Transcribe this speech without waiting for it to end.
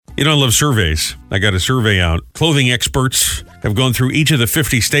You know, I love surveys. I got a survey out. Clothing experts have gone through each of the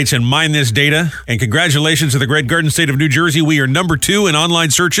 50 states and mined this data. And congratulations to the great garden state of New Jersey. We are number 2 in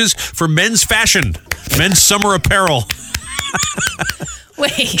online searches for men's fashion, men's summer apparel.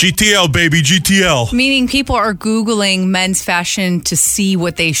 Wait. GTL, baby, GTL. Meaning people are Googling men's fashion to see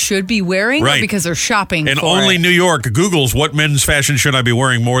what they should be wearing, right? Or because they're shopping and for only it? New York Googles what men's fashion should I be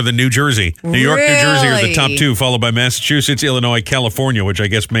wearing more than New Jersey. New York, New Jersey are the top 2, followed by Massachusetts, Illinois, California, which I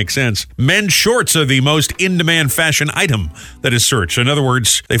guess makes sense. Men's shorts are the most in-demand fashion item that is searched. In other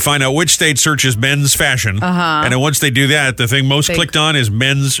words, they find out which state searches men's fashion, and then once they do that, the thing most clicked on is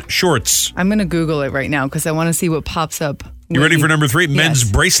men's shorts. I'm going to Google it right now because I want to see what pops up. You ready for number 3? Men's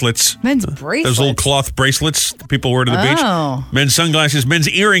bracelets. Men's bracelets. Those little cloth bracelets people wear to the beach. Men's sunglasses, men's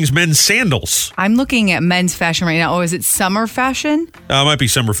earrings, men's sandals. I'm looking at men's fashion right now. Oh, is it summer fashion? It might be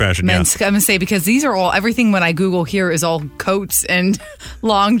summer fashion, men's, I'm going to say, because these are all, everything when I Google here is all coats and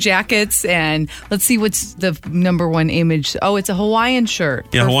long jackets. And let's see what's the number 1 image. Oh, it's a Hawaiian shirt.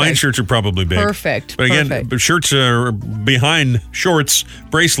 Yeah, Perfect. Hawaiian shirts are probably big. Perfect. But again, but shirts are behind shorts,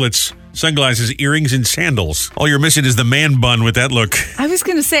 bracelets, sunglasses, earrings, and sandals. All you're missing is the man bun with that look. I was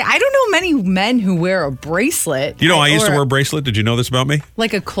going to say, I don't know many men who wear a bracelet. You know, I used to wear a bracelet. Did you know this about me?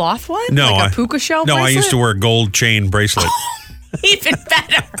 Like a cloth one? No. Like a puka shell bracelet? No, I used to wear a gold chain bracelet. Even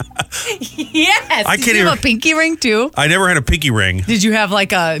better. Yes. Did you have a pinky ring too? I never had a pinky ring. Did you have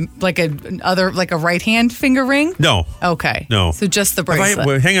like a right hand finger ring? No. Okay. No. So just the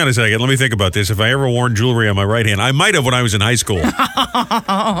bracelet. Hang on a second. Let me think about this. If I ever worn jewelry on my right hand, I might have when I was in high school.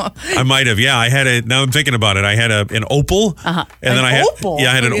 I might have. Yeah, I had a. Now I'm thinking about it. I had an opal, and then I had opal?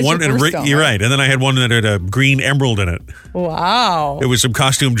 Yeah, I had one. You're right. And then I had one that had a green emerald in it. Wow. It was some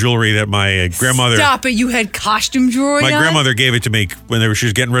costume jewelry that my grandmother. Stop it! You had costume jewelry. My grandmother gave it to me when she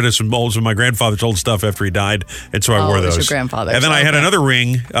was getting rid of some of my grandfather's old stuff after he died, and so I wore those. Your grandfather. And then I had another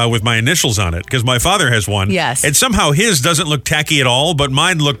ring with my initials on it because my father has one. Yes. And somehow his doesn't look tacky at all, but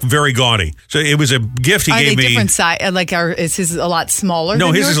mine looked very gaudy. So it was a gift he gave me. Are they different size? Is his a lot smaller? No,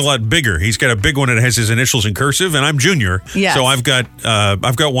 than his yours? is a lot bigger. He's got a big one that has his initials in cursive, and I'm junior. Yes. So I've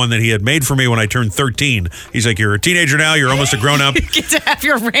got one that he had made for me when I turned 13. He's like, "You're a teenager now. You're almost a grown up. You get to have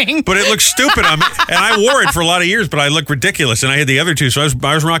your ring." But it looks stupid. And I wore it for a lot of years, but I looked ridiculous. And I had the other 2, so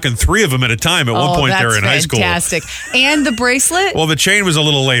I was rocking 3 of them at a time at one point there in high school. Fantastic. And the bracelet? Well, the chain was a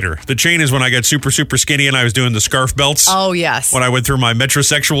little later. The chain is when I got super, super skinny and I was doing the scarf belts. Oh, yes. When I went through my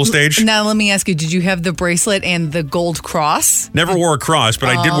metrosexual stage. Now, let me ask you, did you have the bracelet and the gold cross? Never wore a cross, but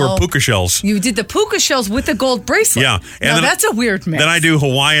I did wear puka shells. You did the puka shells with the gold bracelet? Yeah. And that's a weird mix. Then I do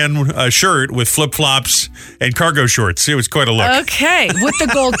Hawaiian shirt with flip-flops and cargo shorts. It was quite a look. Okay. With the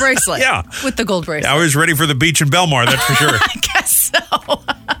gold bracelet. Yeah. With the gold bracelet. I was ready for the beach in Belmar, that's for sure. I guess so.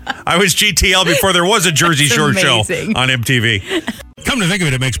 I was GTL before there was a Jersey Shore show on MTV. Come to think of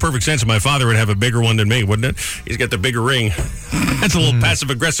it, it makes perfect sense. My father would have a bigger one than me, wouldn't it? He's got the bigger ring. That's a little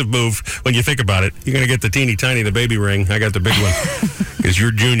passive-aggressive move when you think about it. You're going to get the teeny tiny, the baby ring. I got the big one because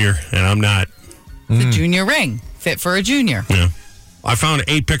you're junior and I'm not. The junior ring. Fit for a junior. Yeah. I found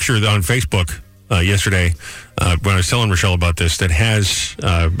a picture on Facebook yesterday when I was telling Rochelle about this that has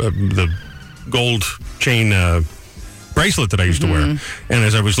the gold chain bracelet that I used to wear. And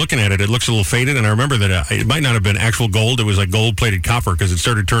as I was looking at it, it looks a little faded. And I remember that it might not have been actual gold. It was like gold-plated copper because it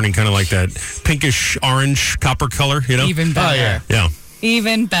started turning kind of like that pinkish orange copper color, you know? Even better. Yeah.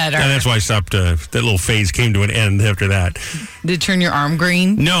 Even better. And that's why I stopped. That little phase came to an end after that. Did it turn your arm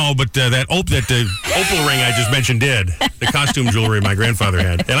green? No, but that opal ring I just mentioned did. The costume jewelry my grandfather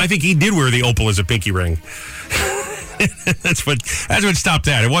had. And I think he did wear the opal as a pinky ring. That's what stopped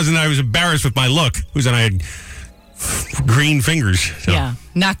that. It wasn't I was embarrassed with my look. It was that I had green fingers. So. Yeah,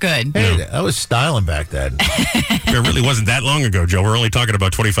 not good. Hey, I was styling back then. It really wasn't that long ago, Joe. We're only talking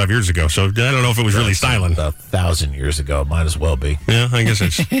about 25 years ago, so I don't know if it was really styling. 1,000 years ago, might as well be. Yeah, I guess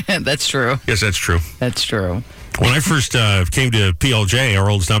it's... That's true. Yes, that's true. That's true. When I first came to PLJ, our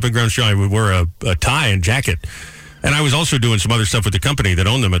old stomping ground show, I would wear a tie and jacket. And I was also doing some other stuff with the company that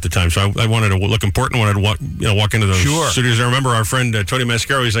owned them at the time. So I wanted to look important, wanted to walk into those studios. I remember our friend Tony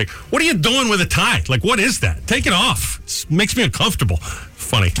Mascaro, he's like, "What are you doing with a tie? Like, what is that? Take it off. It makes me uncomfortable."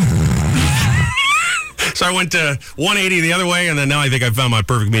 Funny. So I went to 180 the other way, and then now I think I found my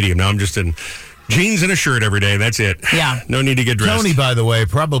perfect medium. Now I'm just in jeans and a shirt every day. That's it. Yeah. No need to get dressed. Tony, by the way,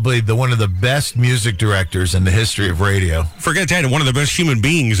 probably one of the best music directors in the history of radio. Forget that. One of the best human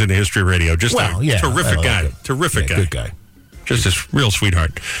beings in the history of radio. Just a terrific guy. Terrific guy. Good guy. Just a real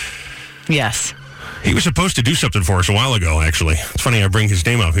sweetheart. Yes. He was supposed to do something for us a while ago, actually. It's funny I bring his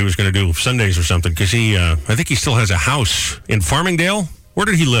name up. He was going to do Sundays or something because I think he still has a house in Farmingdale. Where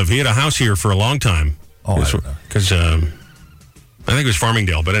did he live? He had a house here for a long time. Oh, I don't know. Because I think it was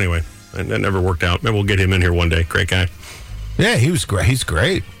Farmingdale, but anyway, that never worked out. Maybe we'll get him in here one day. Great guy. Yeah, he was great. He's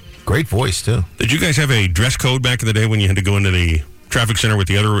great. Great voice, too. Did you guys have a dress code back in the day when you had to go into the traffic center with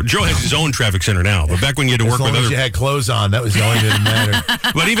the other? Joe has his own traffic center now, but back when you had to work with As long other. as you had clothes on, that was the only thing that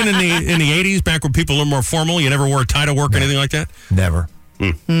mattered. But even in the 80s, back when people were more formal, you never wore a tie to work or anything like that? Never.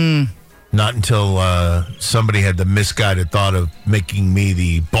 Not until somebody had the misguided thought of making me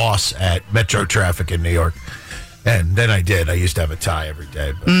the boss at Metro Traffic in New York. And then I did. I used to have a tie every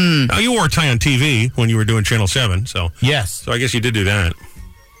day. But. Now, you wore a tie on TV when you were doing Channel 7, so. Yes. So I guess you did do that.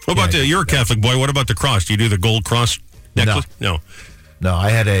 What about you're a Catholic boy. What about the cross? Do you do the gold cross necklace? No. No, I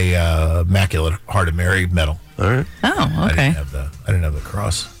had a Immaculate Heart of Mary medal. All right. Oh, okay. I didn't have the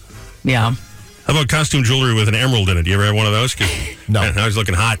cross. Yeah. How about costume jewelry with an emerald in it? You ever have one of those? No. Man, I was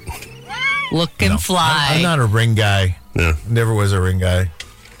looking hot. Looking fly. I'm not a ring guy. Yeah. Never was a ring guy.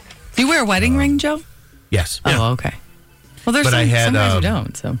 Do you wear a wedding ring, Joe? Yes. Oh, okay. Well, there's But some I had, guys who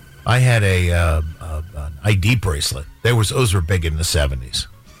don't. So I had an ID bracelet. Those were big in the 70s.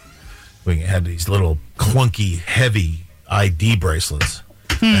 We had these little clunky, heavy ID bracelets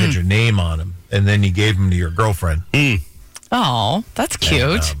that had your name on them, and then you gave them to your girlfriend. Oh, that's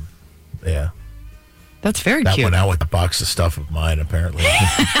cute. And, yeah. That's very That cute. went out with the box of stuff of mine, apparently.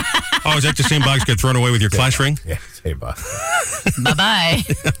 Oh, is that the same box got thrown away with your class ring? Yeah, same box. Bye-bye.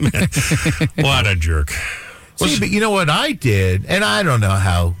 What a jerk. See, but you know what I did, and I don't know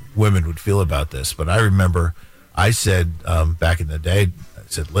how women would feel about this, but I remember I said back in the day, I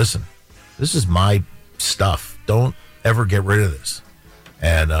said, listen, this is my stuff. Don't ever get rid of this.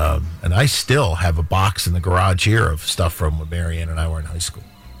 And I still have a box in the garage here of stuff from when Marianne and I were in high school.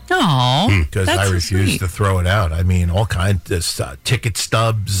 Oh, Because I refused to throw it out. I mean, all kinds of ticket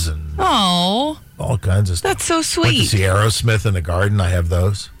stubs and Oh, all kinds of stuff. that's so Went to sweet. see Aerosmith in the garden. I have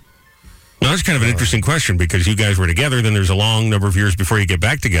those. Now, that's kind of an interesting question because you guys were together, then there's a long number of years before you get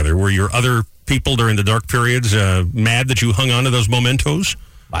back together. Were your other people during the dark periods mad that you hung on to those mementos?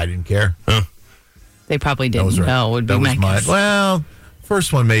 I didn't care. Huh? They probably That didn't was right. know. Would be That was my mine. guess. Well,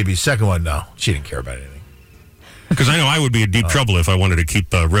 first one maybe. Second one, no. She didn't care about anything. Because I know I would be in deep trouble if I wanted to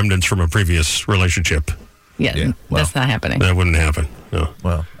keep remnants from a previous relationship. Yeah, Yeah, well. that's not happening. That wouldn't happen. No.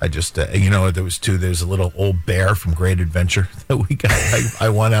 Well, I just, there was two. There's a little old bear from Great Adventure that we got. I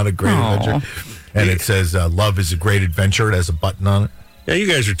won out of Great Aw. Adventure. And it says, love is a great adventure. It has a button on it. Yeah, you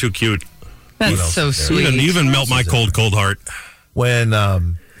guys are too cute. That's else so is there? sweet. You even melt my cold heart. When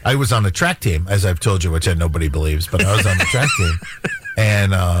I was on the track team, as I've told you, which nobody believes, but I was on the track team.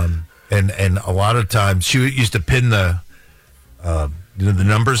 And a lot of times she used to pin the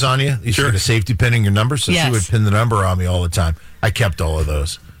numbers on you. You should get a safety pinning your numbers. So Yes. she would pin the number on me all the time. I kept all of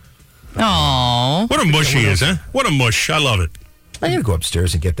those. Oh, What a mush he is, huh? What a mush. I love it. I got to go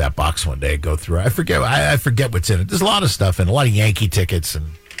upstairs and get that box one day and go through it. I forget what's in it. There's a lot of stuff and a lot of Yankee tickets and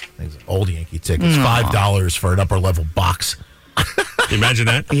things, old Yankee tickets. $5 for an upper level box. You imagine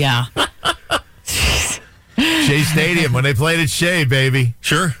that? yeah, Shea Stadium when they played at Shea, baby,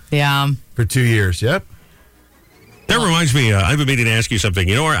 Sure. yeah. for 2 years. Yep. That reminds me, I've been meaning to ask you something.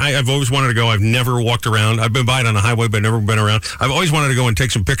 You know where I've always wanted to go? I've never walked around. I've been by it on the highway, but never been around. I've always wanted to go and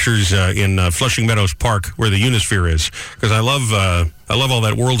take some pictures in Flushing Meadows Park, where the Unisphere is, because I love all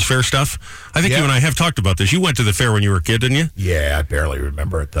that World's Fair stuff. I think you and I have talked about this. You went to the fair when you were a kid, didn't you? Yeah, I barely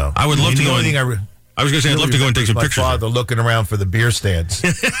remember it though. I would love to go. I was going to say I'd love to go and take some pictures. My father looking around for the beer stands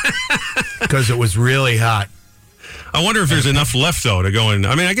because it was really hot. I wonder if there's enough left though to go in.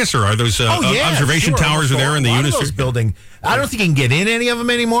 I mean, I guess there are. Those observation towers are there in the Unisphere building. I don't think you can get in any of them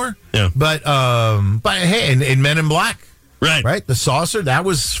anymore. Yeah. But hey, in Men in Black, right? The saucer that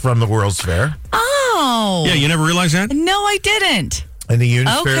was from the World's Fair, Oh, Yeah, you never realized that? no, I didn't. and the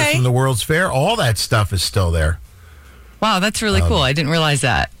Unisphere Okay. from the World's Fair. All that stuff is still there. Wow, that's really cool. I didn't realize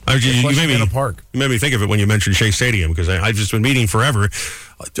that. You Flushing made Meadow Park. You made me think of it when you mentioned Shea Stadium, because I've just been meeting forever.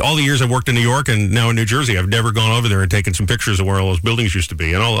 All the years I've worked in New York and now in New Jersey, I've never gone over there and taken some pictures of where all those buildings used to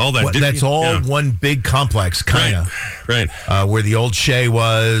be and all that. Well, that's all one big complex, kind of. Right. Where the old Shea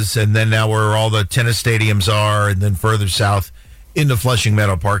was, and then now where all the tennis stadiums are, and then further south into Flushing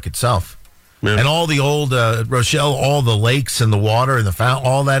Meadow Park itself. Yeah. And all the old Rochelle, all the lakes and the water and the fountain,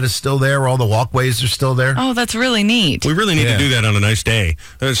 all that is still there. All the walkways are still there. Oh, that's really neat. We really need to do that on a nice day.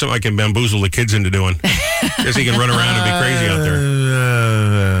 That's something I can bamboozle the kids into doing. Guess he can run around and be crazy out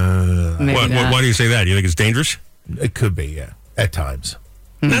there. Maybe not. Why do you say that? You think it's dangerous? It could be, yeah, at times.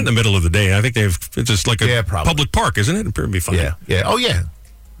 Not in the middle of the day. I think it's just like a public park, isn't it? It'd be fun. Yeah. Oh, yeah.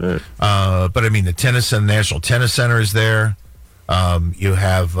 But I mean, the National Tennis Center is there. You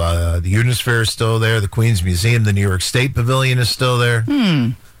have the Unisphere is still there. The Queens Museum, the New York State Pavilion is still there.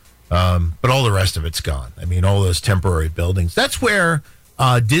 But all the rest of it's gone. I mean, all those temporary buildings. That's where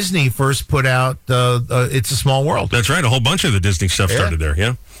Disney first put out It's a Small World. That's right. A whole bunch of the Disney stuff started there.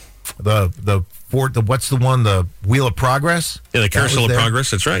 Yeah. What's the one? The Wheel of Progress? Yeah, the Carousel of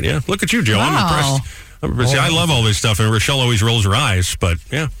Progress. That's right. Yeah. Look at you, Joe. Wow. I'm impressed. See, I love all this stuff, and Rochelle always rolls her eyes. But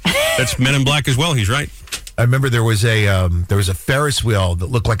yeah, that's Men in Black as well. He's right. I remember there was a Ferris wheel that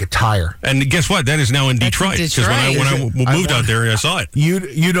looked like a tire. And guess what? That is now in Detroit. Because when I moved out there, I saw it.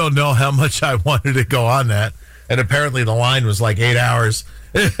 You don't know how much I wanted to go on that, and apparently the line was like 8 hours.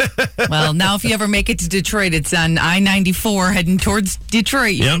 Well, now if you ever make it to Detroit, it's on I-94 heading towards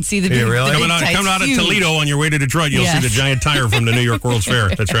Detroit. You can see the big, really? the big Coming out of Toledo on your way to Detroit, you'll see the giant tire from the New York World's Fair.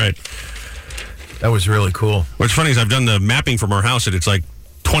 That's right. That was really cool. What's funny is I've done the mapping from our house, and it's like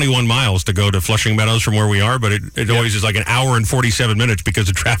 21 miles to go to Flushing Meadows from where we are, but it always is like an hour and 47 minutes because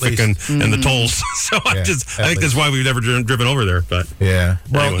of traffic and the tolls. So I think that's why we've never driven over there. But yeah,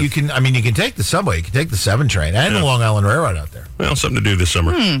 well, anyway. You can take the subway, you can take the 7 train, and the Long Island Railroad out there. Well, something to do this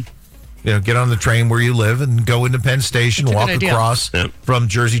summer. Get on the train where you live and go into Penn Station, walk across from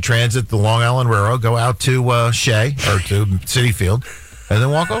Jersey Transit, the Long Island Railroad, go out to Shea or to City Field, and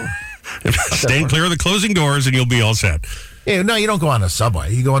then walk over. Staying clear of the closing doors, and you'll be all set. Yeah, no, you don't go on a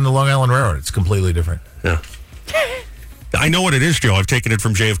subway. You go on the Long Island Railroad. It's completely different. Yeah. I know what it is, Joe. I've taken it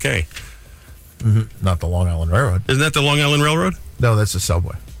from JFK. Not the Long Island Railroad. Isn't that the Long Island Railroad? No, that's the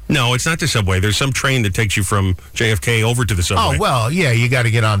subway. No, it's not the subway. There's some train that takes you from JFK over to the subway. Oh, well, yeah, you got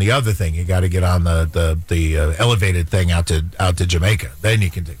to get on the other thing. You got to get on the elevated thing out to Jamaica. Then you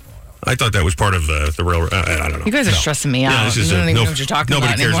can take Long Island. I thought that was part of the railroad. I don't know. You guys are stressing me out. You don't even know what you're talking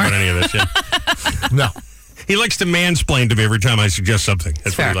about anymore. Nobody cares about any of this. No. He likes to mansplain to me every time I suggest something.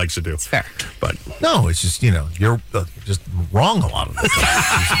 That's what he likes to do. It's fair. But no, it's just, you're just wrong a lot of the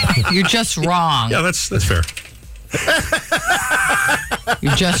time. You're just wrong. Yeah, that's fair.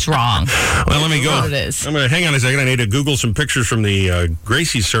 You're just wrong. Well, let me go. It is. I'm going to hang on a second. I need to Google some pictures from the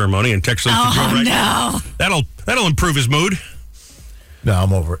Gracie ceremony and text those to Joe right now. No. That'll improve his mood. No,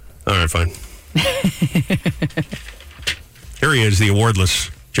 I'm over it. All right, fine. Here he is, the awardless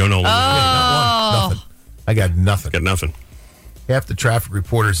Joe Nolan. Nothing. I got nothing. Got nothing. Half the traffic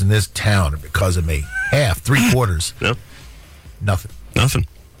reporters in this town are because of me. Half, 3/4. No. Nothing.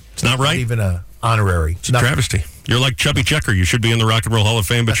 It's not right. Not even a honorary. It's a travesty. You're like Chubby Checker. You should be in the Rock and Roll Hall of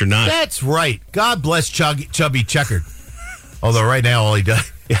Fame, but you're not. That's right. God bless Chubby Checker. Although right now all he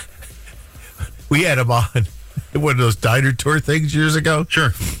does, we had him on one of those diner tour things years ago.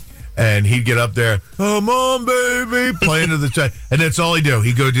 Sure. And he'd get up there, come on, baby, playing to the track. And that's all he'd do.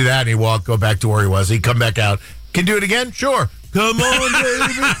 He'd go do that, and he'd go back to where he was. He'd come back out. Can do it again? Sure. Come on,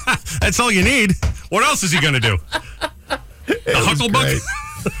 baby. That's all you need. What else is he going to do? A Hucklebuck?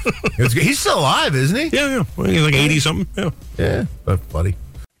 He's still alive, isn't he? Yeah. Well, he's like 80-something. Yeah, but buddy.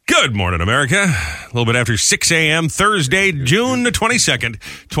 Good morning, America. A little bit after 6 a.m., Thursday, June the 22nd,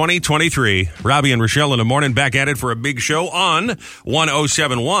 2023. Robby and Rochelle in the morning, back at it for a big show on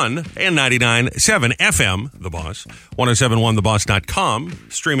 107.1 and 99.7 FM, The Boss. 107.1theboss.com,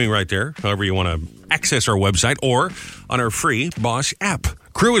 streaming right there, however you want to access our website, or on our free Boss app.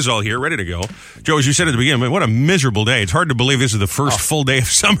 Crew is all here, ready to go. Joe, as you said at the beginning, what a miserable day. It's hard to believe this is the first full day of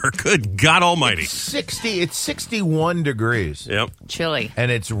summer. Good God almighty. It's 61 degrees. Yep. Chilly.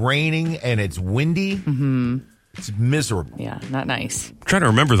 And it's raining and it's windy. Mm-hmm. It's miserable. Yeah, not nice. I'm trying to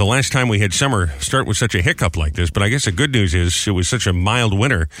remember the last time we had summer start with such a hiccup like this, but I guess the good news is it was such a mild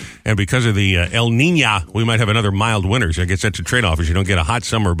winter, and because of the El Niño, we might have another mild winter. So I guess that's a trade-off, is you don't get a hot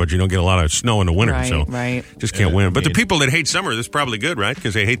summer, but you don't get a lot of snow in the winter. Right. Just can't win. But the people that hate summer, this is probably good, right?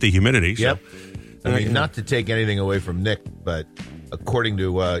 Because they hate the humidity. So. Yep. I mean, not to take anything away from Nick, but according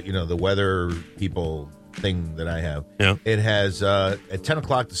to, the weather people thing that I have, it has, at 10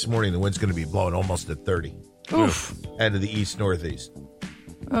 o'clock this morning, the wind's going to be blowing almost at 30. Oof. Out of the east-northeast.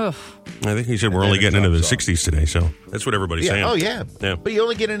 Oof. I think he said we're only getting into the 60s today, so that's what everybody's saying. Oh, yeah. But you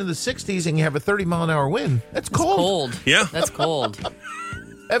only get into the 60s and you have a 30-mile-an-hour wind. That's cold. Yeah. That's cold.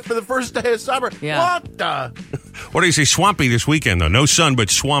 And for the first day of summer. Yeah. What the? What do you say? Swampy this weekend, though. No sun, but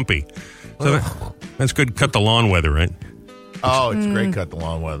swampy. So that's good cut the lawn weather, right? Oh, it's great cut the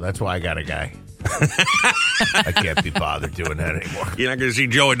lawn weather. That's why I got a guy. I can't be bothered doing that anymore. You're not going to see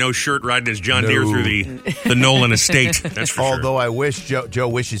Joe in no shirt riding his John Deere through the Nolan estate. That's for Although sure. I wish Joe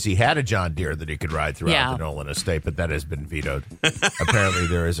wishes he had a John Deere that he could ride throughout the Nolan estate, but that has been vetoed. Apparently,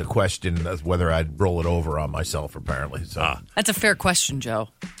 there is a question of whether I'd roll it over on myself. Apparently, so that's a fair question, Joe.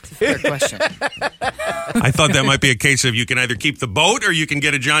 It's a fair question. I thought that might be a case of you can either keep the boat or you can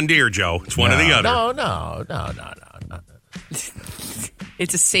get a John Deere, Joe. It's one or the other. No.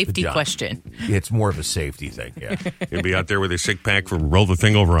 It's a safety question. It's more of a safety thing, yeah. He'd be out there with his sick pack for roll the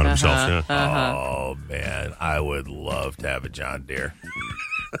thing over on himself. Yeah. Oh, man. I would love to have a John Deere.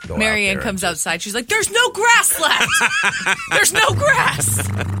 Marianne comes outside. She's like, there's no grass left. There's no grass.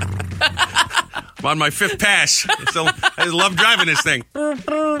 I'm on my 5th pass. I love driving this thing.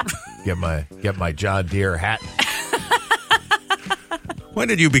 Get my John Deere hat. When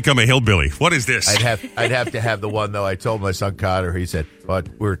did you become a hillbilly? What is this? I'd have to have the one, though. I told my son Connor, he said, but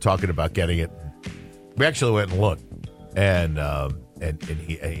we were talking about getting it. We actually went and looked. And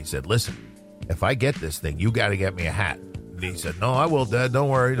he said, listen, if I get this thing, you got to get me a hat. And he said, no, I will, Dad. Don't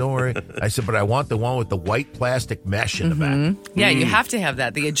worry. I said, but I want the one with the white plastic mesh in the back. Yeah, you have to have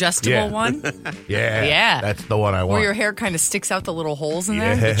that. The adjustable one. Yeah. That's the one I want. Where your hair kind of sticks out the little holes in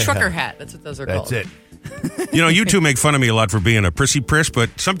there. The trucker hat. That's what those are called. That's it. You know, you two make fun of me a lot for being a prissy priss, but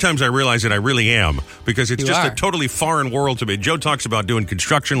sometimes I realize that I really am because it's a totally foreign world to me. Joe talks about doing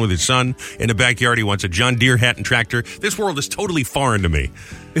construction with his son in the backyard. He wants a John Deere hat and tractor. This world is totally foreign to me.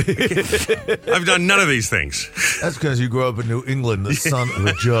 I've done none of these things. That's because you grew up in New England, the son of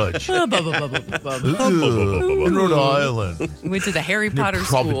a judge. In Rhode Island. You went to the Harry Potter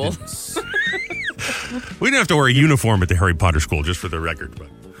school. We didn't have to wear a uniform at the Harry Potter school, just for the record. But.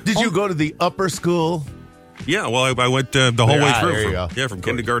 Did you go to the upper school? Yeah, well, I went the whole way through. There you go. Yeah, from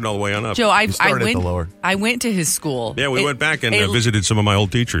kindergarten all the way on up. Joe, I went to his school. Yeah, we went back and visited some of my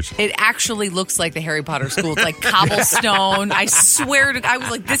old teachers. It actually looks like the Harry Potter school. It's like cobblestone. I swear to God, I was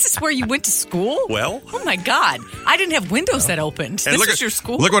like, this is where you went to school? Well. Oh, my God. I didn't have windows that opened. This is your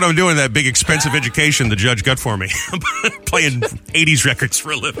school? Look what I'm doing, that big expensive education the judge got for me. Playing 80s records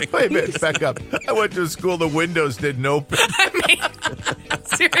for a living. Wait a minute, back up. I went to a school, the windows didn't open. I mean,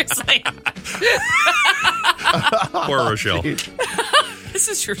 seriously. Poor Rochelle. This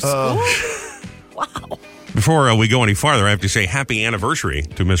is your school? Wow. Before we go any farther, I have to say happy anniversary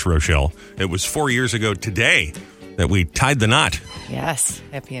to Miss Rochelle. It was 4 years ago today that we tied the knot. Yes,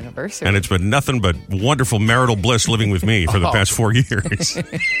 happy anniversary. And it's been nothing but wonderful marital bliss living with me for the past 4 years.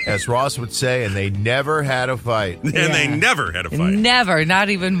 As Ross would say, and they never had a fight. And they never had a fight. Never, not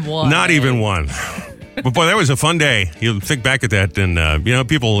even one. Not even one. But boy, that was a fun day. You think back at that, and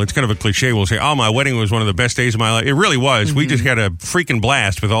people, it's kind of a cliche, will say, oh, my wedding was one of the best days of my life. It really was. Mm-hmm. We just had a freaking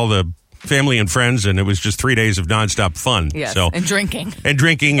blast with all the family and friends, and it was just 3 days of nonstop fun. Yes, so, and drinking.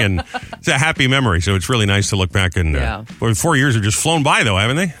 And it's a happy memory, so it's really nice to look back. And 4 years have just flown by, though,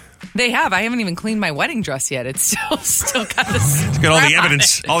 haven't they? They have. I haven't even cleaned my wedding dress yet. It's still got this. It's got all the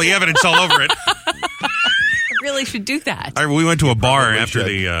evidence, all over it. Really should do that. We went to a bar after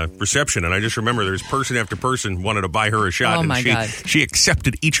the reception, and I just remember there's person after person wanted to buy her a shot. Oh, and my God. She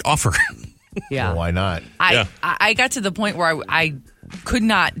accepted each offer. Yeah. Well, why not? I got to the point where I could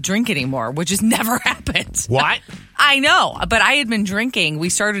not drink anymore, which has never happened. What? I know, but I had been drinking. We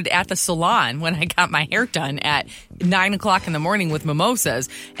started at the salon when I got my hair done at 9 o'clock in the morning with mimosas,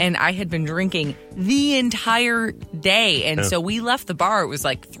 and I had been drinking the entire day. And so we left the bar. It was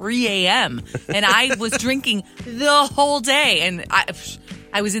like 3 a.m., and I was drinking the whole day. And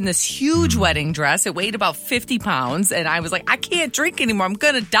I was in this huge wedding dress. It weighed about 50 pounds, and I was like, I can't drink anymore. I'm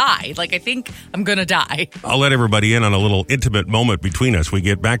going to die. Like, I think I'm going to die. I'll let everybody in on a little intimate moment between us. We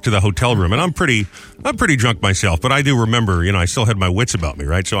get back to the hotel room, and I'm pretty drunk myself, but I do remember, I still had my wits about me,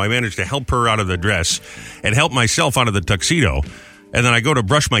 right? So I managed to help her out of the dress and help myself out of the tuxedo. And then I go to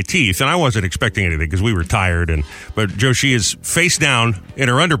brush my teeth, and I wasn't expecting anything because we were tired. But Joe, she is face down in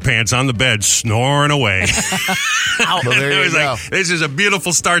her underpants on the bed, snoring away. Well, there you go. Like, this is a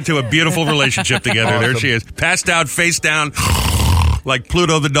beautiful start to a beautiful relationship together. Awesome. There she is, passed out, face down, like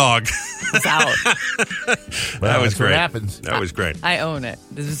Pluto the dog. It's out. That was great. What happens. That was great. I own it.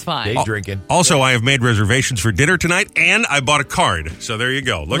 This is fine. Day drinking. Also, I have made reservations for dinner tonight, and I bought a card. So there you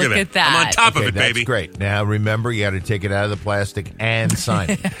go. Look at that. I'm on top of it, baby. That's great. Now, remember, you got to take it out of the plastic and sign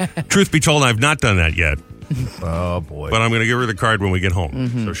it. Truth be told, I've not done that yet. Oh, boy. But I'm going to give her the card when we get home.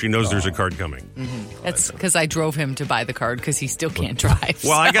 Mm-hmm. So she knows there's a card coming. Mm-hmm. That's because I drove him to buy the card because he still can't drive.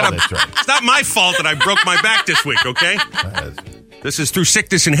 Well, I got to. Right. It's not my fault that I broke my back this week, okay? This is through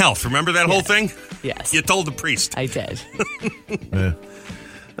sickness and health. Remember that whole thing? Yes. You told the priest. I did.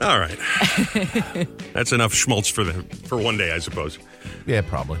 All right. That's enough schmaltz for one day, I suppose. Yeah,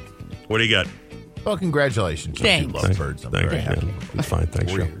 probably. What do you got? Well, congratulations. Thanks. You love birds. I'm very happy. It's fine.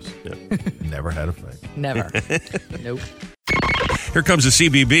 Thanks, 4 years. Yeah. Never had a fight. Never. Nope. Here comes the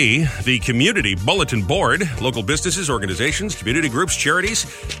CBB, the Community Bulletin Board. Local businesses, organizations, community groups, charities.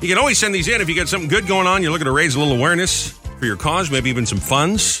 You can always send these in if you got something good going on. You're looking to raise a little awareness for your cause, maybe even some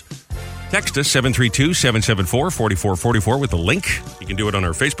funds. Text us 732-774-4444 with the link. You can do it on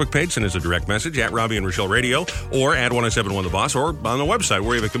our Facebook page, send us a direct message at Robby and Rochelle Radio, or at 1071 The Boss, or on the website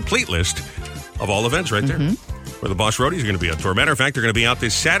where we have a complete list of all events right there. Where the Boss Roadies are going to be on tour. Matter of fact, they're going to be out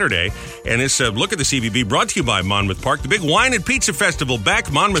this Saturday. And this look at the CBB brought to you by Monmouth Park. The big Wine and Pizza Festival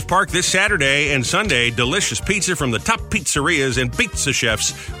back Monmouth Park this Saturday and Sunday. Delicious pizza from the top pizzerias and pizza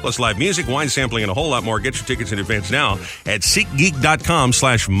chefs. Plus live music, wine sampling, and a whole lot more. Get your tickets in advance now at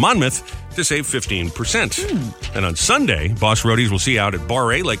SeatGeek.com/Monmouth to save 15%. And on Sunday, Boss Roadies will see you out at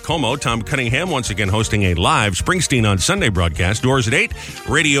Bar A, Lake Como. Tom Cunningham once again hosting a live Springsteen on Sunday broadcast. Doors at 8.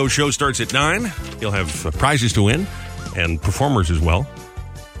 Radio show starts at 9. You'll have prizes to win and performers as well.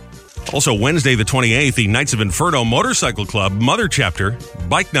 Also, Wednesday the 28th, the Knights of Inferno Motorcycle Club Mother Chapter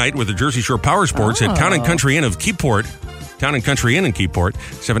Bike Night with the Jersey Shore Power Sports at Town and Country Inn of Keyport. Town and Country Inn in Keyport,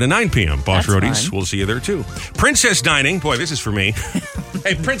 7 to 9 p.m. Boss Roadies, we'll see you there too. Princess Dining, boy, this is for me.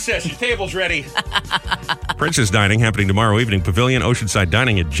 Hey, Princess, your table's ready. Princess Dining happening tomorrow evening, Pavilion Oceanside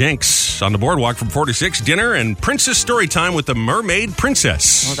Dining at Jenks. On the boardwalk from 4 to 6, dinner and Princess Story Time with the Mermaid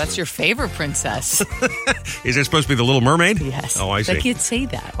Princess. Well, that's your favorite princess. Is it supposed to be the Little Mermaid? Yes. Oh, I see. They can't say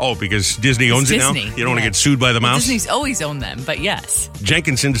that. Oh, because Disney owns it now? Disney, You don't want to get sued by the mouse? Disney's always owned them, but yes.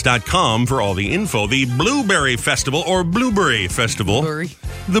 Jenkinsons.com for all the info. The Blueberry Festival or Blueberry Festival. Blueberry.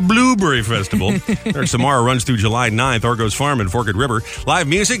 The Blueberry Festival. There's tomorrow, runs through July 9th. Argos Farm and Forked River. Live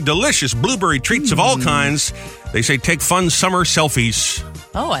music, delicious blueberry treats of all kinds. They say take fun summer selfies.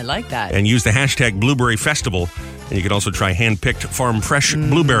 Oh, I like that. And use the hashtag Blueberry Festival. And you can also try hand-picked farm fresh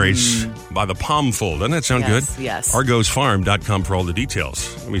blueberries by the palmful. Doesn't that sound good? Yes. ArgosFarm.com for all the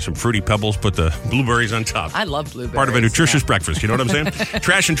details. Give me some Fruity Pebbles, put the blueberries on top. I love blueberries. Part of a nutritious breakfast, you know what I'm saying?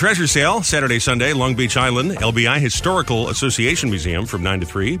 Trash and Treasure Sale, Saturday, Sunday, Long Beach Island, LBI Historical Association Museum from 9 to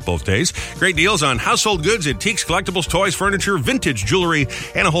 3, both days. Great deals on household goods, antiques, collectibles, toys, furniture, vintage jewelry,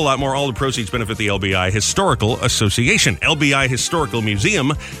 and a whole lot more. All the proceeds benefit the LBI Historical Association.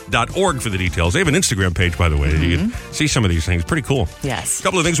 LBIHistoricalmuseum.org for the details. They have an Instagram page, by the way. You can see some of these things. Pretty cool. Yes. A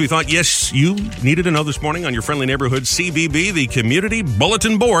couple of things we thought, yes, you needed to know this morning on your friendly neighborhood CBB, the Community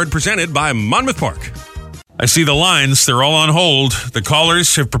Bulletin Board presented by Monmouth Park. I see the lines. They're all on hold. The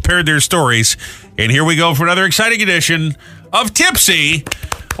callers have prepared their stories. And here we go for another exciting edition of Tipsy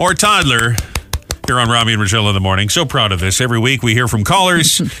or Toddler here on Robby and Rochelle in the morning. So proud of this. Every week we hear from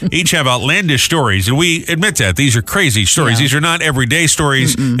callers. Each have outlandish stories. And we admit that. These are crazy stories. Yeah. These are not everyday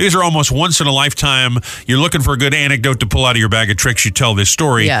stories. These are almost once in a lifetime. You're looking for a good anecdote to pull out of your bag of tricks. You tell this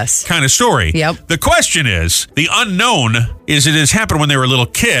story. Yes. Kind of story. Yep. The question is, the unknown is it has happened when they were a little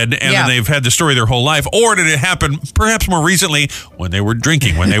kid and then they've had the story their whole life, or did it happen perhaps more recently when they were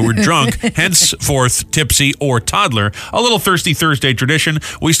drinking, when they were drunk, henceforth tipsy or toddler. A little Thirsty Thursday tradition.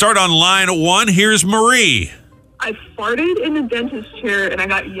 We start on line 1. Here's Marie. I farted in the dentist chair and I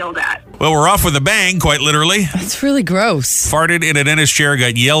got yelled at. Well, we're off with a bang, quite literally. That's really gross. Farted in a dentist chair,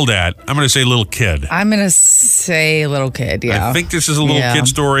 got yelled at. I'm going to say little kid. I'm going to say little kid, yeah. I think this is a little kid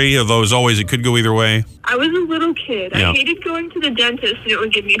story, although as always, it could go either way. I was a little kid. Yeah. I hated going to the dentist and it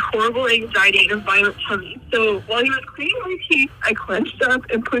would give me horrible anxiety and a violent tummy. So while he was cleaning my teeth, I clenched up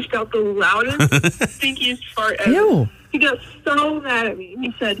and pushed out the loudest, stinkiest fart ever. Ew. He got so mad at me.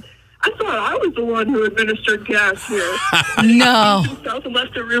 He said, I thought I was the one who administered gas here. No. He himself and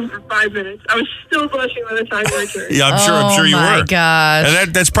left the room for 5 minutes. I was still blushing by the time I returned. Yeah, I'm sure you were. Oh, my gosh.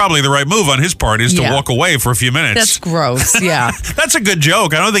 And that's probably the right move on his part, is to walk away for a few minutes. That's gross, yeah. That's a good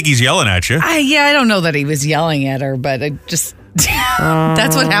joke. I don't think he's yelling at you. I don't know that he was yelling at her, but I just...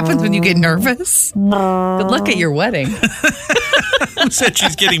 That's what happens when you get nervous. Good luck at your wedding. Who said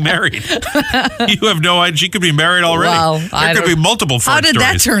she's getting married? You have no idea. She could be married already. Well, there could be multiple fart How did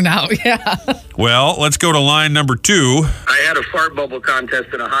that stories. turn out? Yeah. Well, let's go to line number 2. I had a fart bubble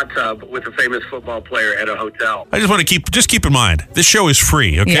contest in a hot tub with a famous football player at a hotel. I just want to keep in mind, this show is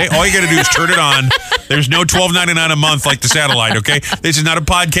free, okay? Yeah. All you got to do is turn it on. There's no $12.99 a month like the satellite, okay? This is not a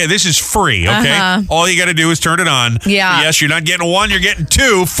podcast. This is free, okay? All you got to do is turn it on. Yeah. Yes, you're not getting 1, you're getting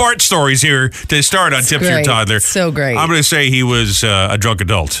 2 fart stories here to start on Tipsy or great. Toddler. So great. I'm going to say he was a drunk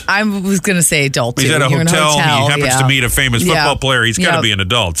adult. I was going to say adult, too. He's at a You're in hotel. He happens to meet a famous football player. He's got to be an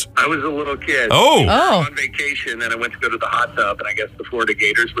adult. I was a little kid. Oh. On vacation, and I went to go to the hot tub, and I guess the Florida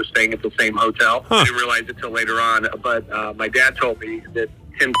Gators were staying at the same hotel. I didn't realize it till later on, but my dad told me that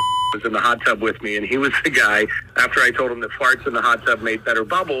Tim was in the hot tub with me, and he was the guy, after I told him that farts in the hot tub made better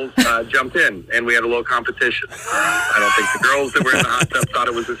bubbles, jumped in, and we had a little competition. I don't think the girls that were in the hot tub thought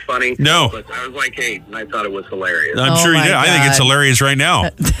it was as funny. No. But I was like 8, and I thought it was hilarious. I'm sure you did. I think it's God. hilarious right now.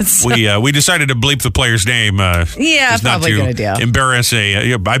 We decided to bleep the player's name. Just not probably to a good idea. embarrass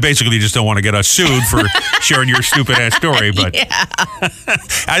I basically just don't want to get us sued for sharing your stupid ass story. But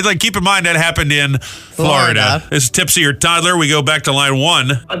I'd like keep in mind that happened in Florida. This is Tipsy or Toddler. We go back to line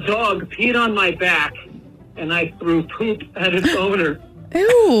 1. A dog peed on my back, and I threw poop at its owner.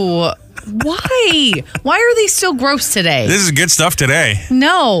 Ew. Why? Why are they still gross today? This is good stuff today.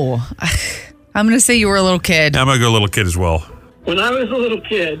 No. I'm going to say you were a little kid. I'm going to go little kid as well. When I was a little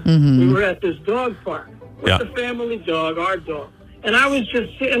kid, we were at this dog park with the family dog, our dog. And I was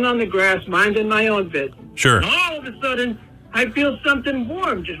just sitting on the grass minding my own business. Sure. And all of a sudden, I feel something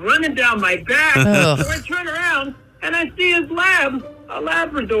warm just running down my back. Ugh. So I turn around, and I see his a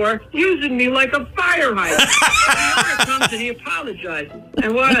Labrador, using me like a fire hydrant. The owner comes and he apologizes.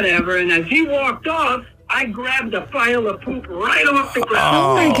 And whatever. And as he walked off, I grabbed a pile of poop right off the ground.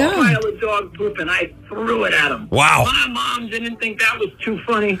 Oh, my God. A pile of dog poop, and I threw it at him. Wow. My mom didn't think that was too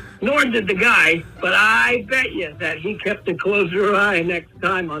funny, nor did the guy. But I bet you that he kept a closer eye next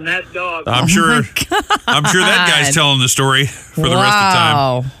time on that dog. I'm sure that guy's telling the story for the rest of the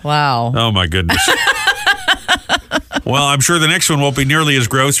time. Wow. Oh, my goodness. Well, I'm sure the next one won't be nearly as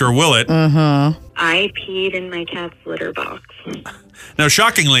gross, or will it? I peed in my cat's litter box. Now,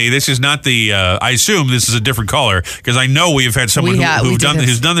 shockingly, this is not the. I assume this is a different caller because I know we have had someone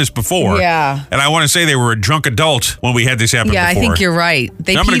who's done this before. Yeah, and I want to say they were a drunk adult when we had this happen. Yeah, before. I think you're right.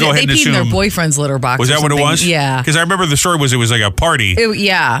 They I'm gonna go ahead and peed in their assume- boyfriend's litter box. Was or that what it something. was? Yeah, because I remember the story was it was like a party.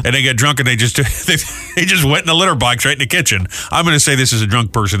 Yeah, and they got drunk and they just they just went in the litter box right in the kitchen. I'm going to say this is a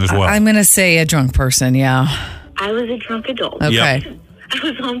drunk person as well. I'm going to say a drunk person. Yeah. I was a drunk adult. Okay. Yep. I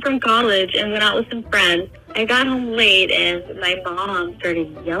was home from college and went out with some friends. I got home late and my mom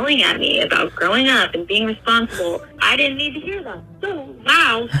started yelling at me about growing up and being responsible. I didn't need to hear that. So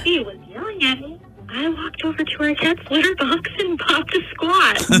loud, she was yelling at me. I walked over to our cat's litter box and popped a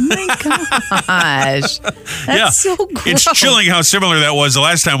squat. Oh my gosh. That's so gross. It's chilling how similar that was the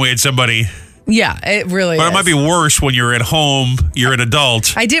last time we had somebody. Yeah, it really But is. it might be worse when you're at home, you're an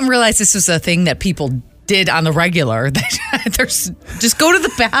adult. I didn't realize this was a thing that people did on the regular. Just go to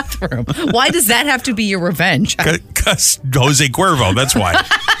the bathroom. Why does that have to be your revenge? Because Jose Cuervo, that's why.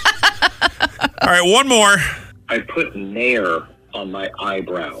 All right, one more. I put Nair on my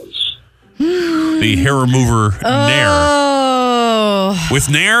eyebrows. The hair remover Nair. Oh. With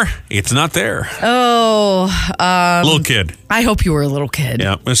Nair, it's not there. Oh. Little kid. I hope you were a little kid.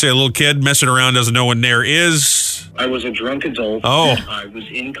 Yeah, I'm going to say a little kid messing around doesn't know what Nair is. I was a drunk adult. Oh. I was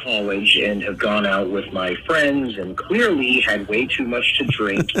in college and have gone out with my friends and clearly had way too much to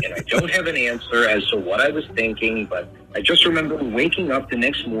drink. And I don't have an answer as to what I was thinking, but I just remember waking up the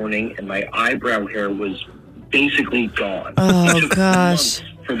next morning and my eyebrow hair was basically gone. Oh, It took gosh. months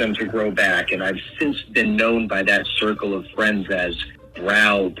for them to grow back, and I've since been known by that circle of friends as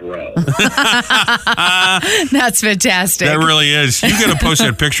Brow Bro. That's fantastic. That really is. You got to post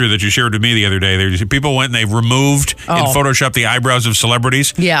that picture that you shared with me the other day. There's people went and they removed and photoshopped the eyebrows of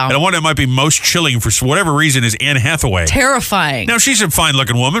celebrities. Yeah. And the one that might be most chilling for whatever reason is Anne Hathaway. Terrifying. Now, she's a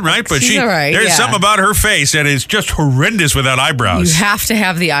fine-looking woman, right? But She's all right, there's yeah. something about her face that is just horrendous without eyebrows. You have to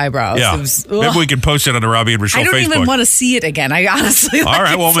have the eyebrows. Yeah. It was- Maybe ugh. we can post it on the Robbie and Rochelle I don't Facebook. even want to see it again. I honestly All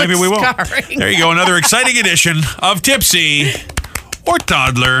right, well, maybe we won't. There you go, another exciting edition of Tipsy or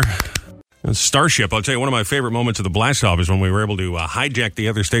Toddler. Starship, I'll tell you, one of my favorite moments of the blast off is when we were able to hijack the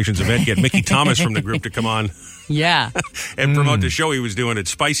other station's event, get Mickey Thomas from the group to come on Yeah. and promote the show he was doing at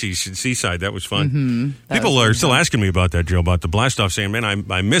Spicy's in Seaside. That was fun. Mm-hmm. People are still asking me about that, Joe, about the blast off, saying, man,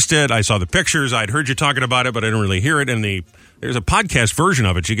 I missed it. I saw the pictures. I'd heard you talking about it, but I didn't really hear it. And there's a podcast version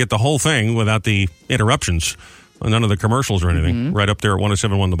of it. You get the whole thing without the interruptions, none of the commercials or anything, right up there at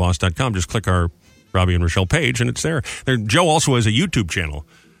 1071theboss.com. Just click our Robbie and Rochelle page, and it's there. Joe also has a YouTube channel.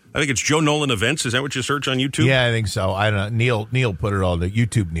 I think it's Joe Nolan Events. Is that what you search on YouTube? Yeah, I think so. I don't know. Neil put it all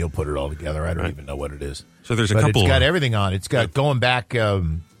YouTube. Neil put it all together. I don't even know what it is. So there's a but couple. It's got everything on. It's got going back,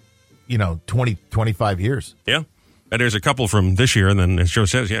 20, 25 years. Yeah, and there's a couple from this year, and then as Joe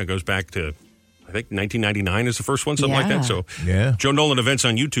says, it goes back to I think 1999 is the first one, something like that. So yeah, Joe Nolan Events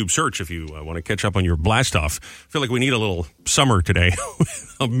on YouTube. Search if you want to catch up on your blast off. I feel like we need a little summer today.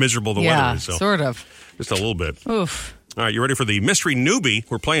 How miserable the weather is. So sort of. just a little bit. Oof. All right, you ready for the mystery newbie?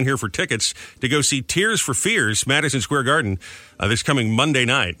 We're playing here for tickets to go see Tears for Fears, Madison Square Garden, this coming Monday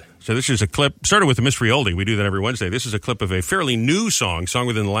night. So this is a clip, started with the mystery oldie. We do that every Wednesday. This is a clip of a fairly new song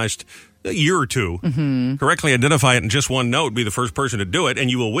within the last year or two. Mm-hmm. Correctly identify it in just one note, be the first person to do it, and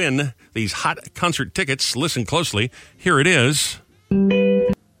you will win these hot concert tickets. Listen closely. Here it is.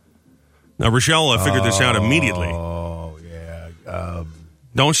 Now, Rochelle figured this out immediately. Oh, yeah.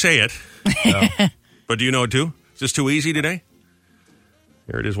 Don't say it. No. But do you know it too? Is this too easy today?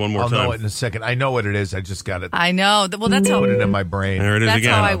 Here it is one more I'll time. know it in a second. I know what it is. I just got it. I know. Well, that's how. Put it in my brain. There it is That's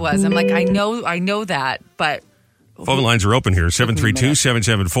again. how I was. I'm like, I know that, but. Phone lines are open here,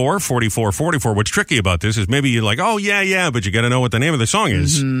 732-774-4444. What's tricky about this is maybe you're like, oh, yeah, but you got to know what the name of the song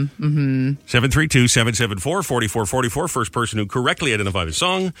is. 732-774-4444. First person who correctly identify the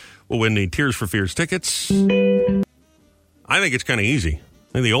song will win the Tears for Fears tickets. I think it's kind of easy.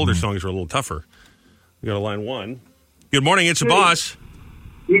 I think the older songs are a little tougher. We got a line one. Good morning, it's the boss.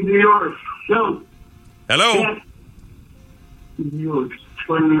 New York. No. Hello? New York.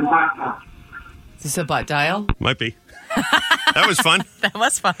 Turn your back up. Is this a butt dial? Might be. That was fun. That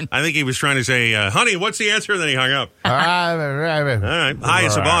was fun. I think he was trying to say, honey, what's the answer? And then he hung up. All right. All right. Hi,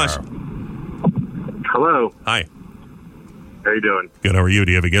 it's the boss. Hello. Hi. How you doing? Good. How are you?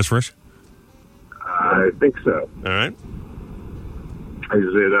 Do you have a guess for us? I think so. All right. Is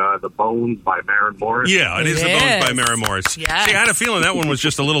it The Bones by Maren Morris? Yeah, it is The Bones by Yes. Maren Morris. Yes. See, I had a feeling that one was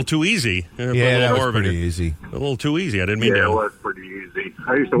just a little too easy. Yeah, that was pretty easy. A little too easy. I didn't mean Yeah, to. it was pretty easy.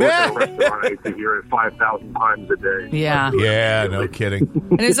 I used to work at a restaurant. I used to hear it 5,000 times a day. Yeah. Yeah, no kidding.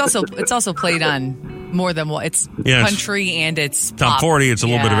 And it's also played on more than one. It's Yes. country and it's Top pop. 40, it's a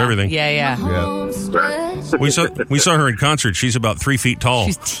little bit of everything. Yeah. Yeah. We saw her in concert. She's about 3 feet tall.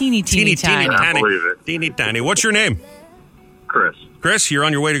 She's teeny tiny. I believe it. Teeny tiny. What's your name? Chris. Chris, you're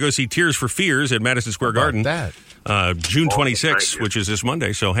on your way to go see Tears for Fears at Madison Square Garden. That. June Awesome, 26th, thank you. which is this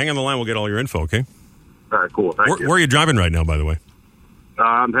Monday. So hang on the line. We'll get all your info, okay? All right, cool. Thank you. Where are you driving right now, by the way?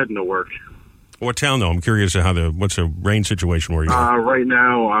 I'm heading to work. What town, though? I'm curious to what's the rain situation where you are. Right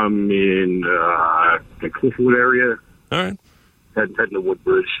now, I'm in the Cliffwood area. All right. Heading to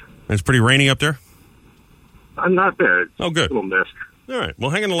Woodbridge. It's pretty rainy up there? I'm not there. It's Oh, good. a little mist. All right.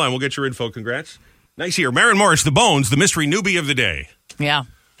 Well, hang on the line. We'll get your info. Congrats. Nice here. Maren Morris, The Bones, the mystery newbie of the day. Yeah.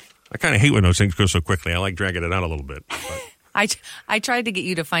 I kind of hate when those things go so quickly. I like dragging it out a little bit. But I tried to get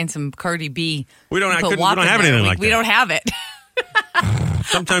you to find some Cardi B. we don't Put have WAP in anything there. like that. We don't have it.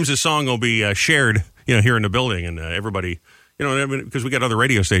 Sometimes a song will be shared, here in the building, and everybody, because we got other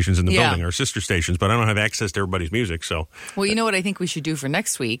radio stations in the Yeah. building, our sister stations, but I don't have access to everybody's music, so. Well, you know what I think we should do for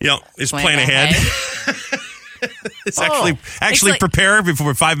next week? Yeah, is plan ahead. It's actually It's like- prepare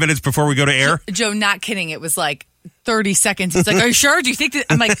before 5 minutes before we go to air. Joe, not kidding. It was like 30 seconds. It's like, are you sure? Do you think that?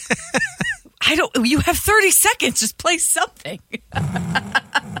 I'm like, you have 30 seconds. Just play something.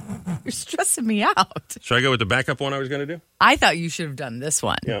 You're stressing me out. Should I go with the backup one I was going to do? I thought you should have done this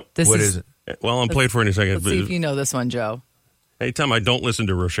one. Yeah. This What is it? Well, I'll play it for you in a second. Let's see if you know this one, Joe. Anytime I don't listen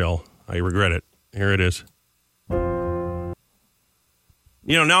to Rochelle, I regret it. Here it is.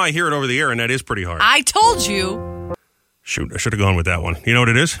 Now I hear it over the air, and that is pretty hard. I told you. Shoot, I should have gone with that one. You know what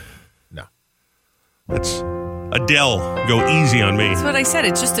it is? No. That's Adele. Go easy on me. That's what I said.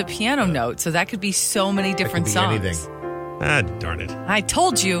 It's just a piano note, so that could be so many different be songs. anything. Ah, darn it. I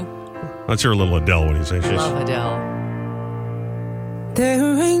told you. Let's hear a little Adele when you say she's. Love Adele.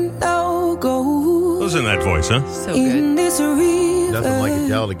 There ain't no gold Listen to that voice, huh? So in good. this river. Nothing like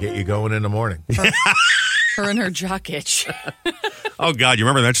Adele to get you going in the morning. Her and her jock itch. Oh, God. You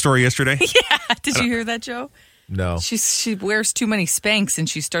remember that story yesterday? Yeah. Did you hear that, Joe? No. She wears too many Spanx and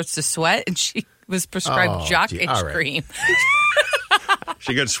she starts to sweat, and she was prescribed jock gee, itch all right. cream.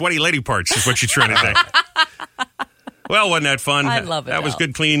 She got sweaty lady parts, is what she's trying to say. Well, wasn't that fun? I love it, That was Al.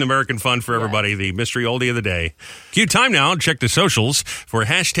 good, clean American fun for everybody. The mystery oldie of the day. Cue time now. Check the socials for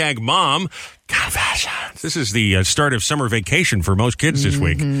 #Mom Confessions. This is the start of summer vacation for most kids this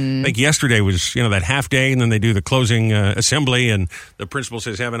week. I think yesterday was, that half day, and then they do the closing assembly, and the principal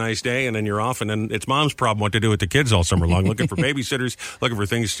says, have a nice day, and then you're off, and then it's mom's problem what to do with the kids all summer long, looking for babysitters, looking for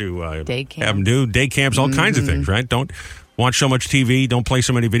things to Day camp. have them do, day camps, all kinds of things, right? Don't watch so much TV, don't play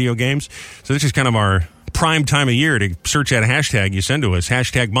so many video games. So this is kind of our prime time of year to search that hashtag you send to us,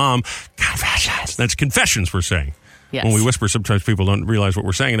 #Mom Confessions. That's confessions we're saying. Yes. When we whisper, sometimes people don't realize what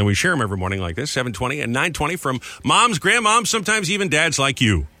we're saying, and then we share them every morning like this, 7:20 and 9:20 from moms, grandmoms, sometimes even dads like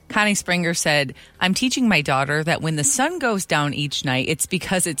you. Connie Springer said, I'm teaching my daughter that when the sun goes down each night, it's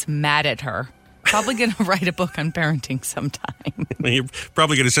because it's mad at her. Probably going to write a book on parenting sometime. You're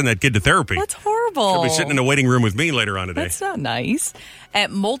probably going to send that kid to therapy. That's horrible. He'll be sitting in a waiting room with me later on today. That's not nice.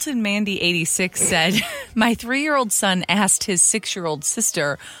 At Molten Mandy 86 said, my 3-year-old son asked his 6-year-old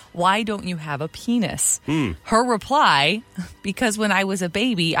sister, why don't you have a penis? Her reply, because when I was a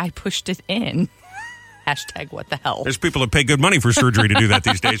baby, I pushed it in. Hashtag what the hell. There's people that pay good money for surgery to do that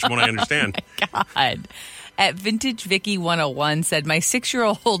these days, from what I understand. Oh my God. At Vintage Vicky 101 said, my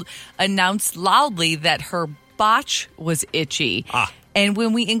 6-year-old announced loudly that her botch was itchy. And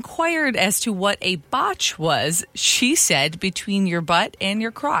when we inquired as to what a botch was, she said between your butt and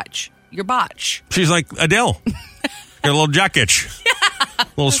your crotch. Your botch. She's like Adele. Got a little jock itch. Yeah.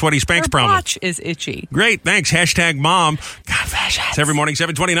 Little sweaty Spanx her problem. Botch is itchy. Great. Thanks. Hashtag mom. Confessions. It's every morning,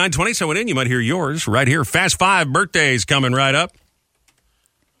 7:29, 20. So in, you might hear yours right here. Fast 5 birthdays coming right up.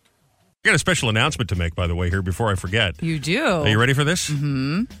 I got a special announcement to make, by the way, here before I forget. You do. Are you ready for this?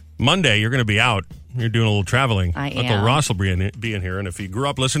 Mm-hmm. Monday, you're going to be out. You're doing a little traveling. I Uncle am. Ross will be in here. And if you grew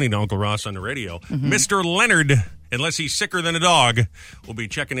up listening to Uncle Ross on the radio, Mr. Leonard, unless he's sicker than a dog, will be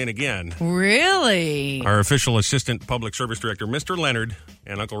checking in again. Really? Our official assistant public service director, Mr. Leonard,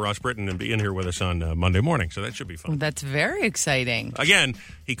 and Uncle Ross Britton will be in here with us on Monday morning. So that should be fun. That's very exciting. Again,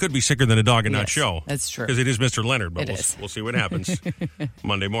 he could be sicker than a dog and not Yes, show. that's true. Because it is Mr. Leonard, but It we'll is. see what happens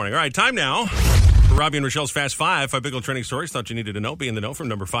Monday morning. All right, time now for Robby and Rochelle's Fast 5 big old trending stories. Thought you needed to know. Be in the know from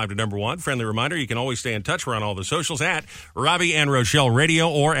number 5 to number 1. Friendly reminder, you can always stay in touch. We're on all the socials at Robby and Rochelle Radio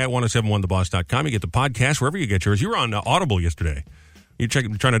or at 1071theboss.com. You get the podcast wherever you get yours. You were on Audible yesterday. You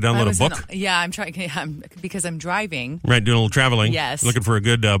trying to download a book? I'm trying because I'm driving. Right, doing a little traveling. Yes. Looking for a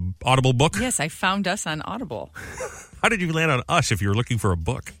good Audible book? Yes, I found us on Audible. How did you land on us if you were looking for a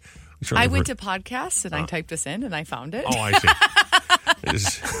book? I went to podcasts and I typed this in and I found it. Oh, I see.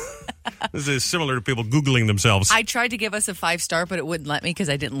 This is similar to people Googling themselves. I tried to give us a 5-star, but it wouldn't let me because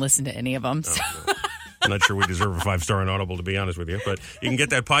I didn't listen to any of them. So. I'm not sure we deserve a 5-star on Audible, to be honest with you. But you can get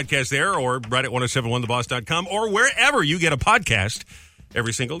that podcast there or right at 1071theboss.com or wherever you get a podcast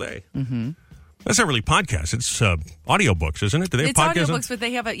every single day. Mm-hmm. That's not really podcasts. It's audiobooks, isn't it? Do they have It's podcasts? audiobooks, but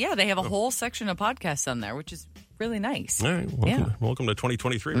they have a whole section of podcasts on there, which is really nice. All right. Welcome to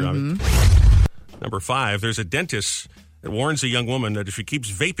 2023, Robby. Number 5, there's a dentist that warns a young woman that if she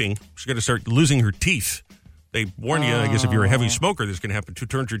keeps vaping, she's going to start losing her teeth. They warn you, I guess, if you're a heavy smoker, this can happen. It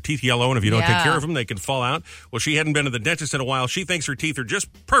turns your teeth yellow, and if you don't take care of them, they can fall out. Well, she hadn't been to the dentist in a while. She thinks her teeth are just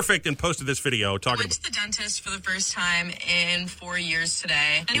perfect and posted this video talking I went to the dentist for the first time in 4 years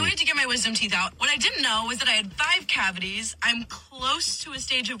today. I went to get my wisdom teeth out. What I didn't know was that I had 5 cavities. I'm close to a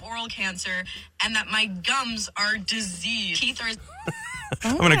stage of oral cancer, and that my gums are diseased. Teeth are...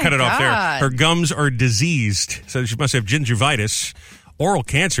 I'm going to cut it off there. Her gums are diseased, so she must have gingivitis. Oral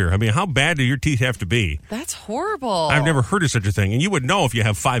cancer. I mean, how bad do your teeth have to be? That's horrible. I've never heard of such a thing. And you would know if you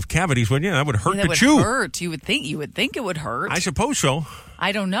have 5 cavities, wouldn't you? That would hurt to chew. That would hurt. You would think it would hurt. I suppose so.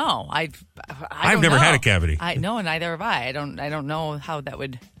 I don't know. I've never had a cavity. No, neither have I. I don't know how that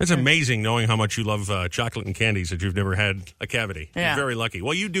would. It's amazing knowing how much you love chocolate and candies that you've never had a cavity. Yeah. You're very lucky.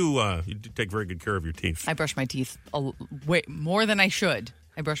 Well, you do take very good care of your teeth. I brush my teeth way more than I should.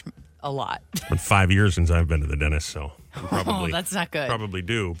 I brush a lot. It's been 5 years since I've been to the dentist, so probably that's not good. Probably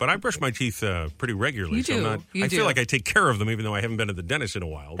do, but I brush my teeth pretty regularly. You do. I feel like I take care of them, even though I haven't been to the dentist in a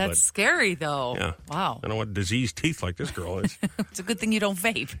while. That's scary, though. Yeah. Wow. I don't want diseased teeth like this girl is. It's a good thing you don't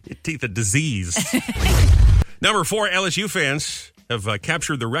vape. Your teeth are diseased. Number 4, LSU fans have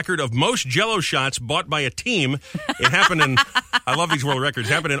captured the record of most Jell-O shots bought by a team. It happened in, I love these world records,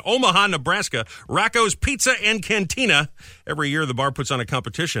 it happened in Omaha, Nebraska. Rocco's Pizza and Cantina. Every year the bar puts on a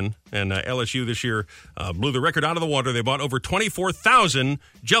competition, and LSU this year blew the record out of the water. They bought over 24,000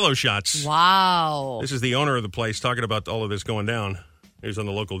 Jell-O shots. Wow. This is the owner of the place talking about all of this going down. Here's on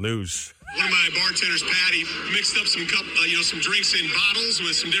the local news. One of my bartenders, Patty, mixed up some drinks in bottles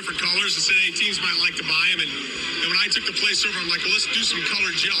with some different colors and said, hey, teams might like to buy them. And when I took the place over, I'm like, well, let's do some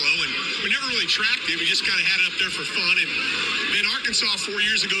colored Jell-O. And we never really tracked it. We just kind of had it up there for fun. And then Arkansas 4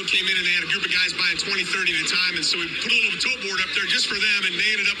 years ago came in and they had a group of guys buying 20, 30 at a time. And so we put a little tote board up there just for them, and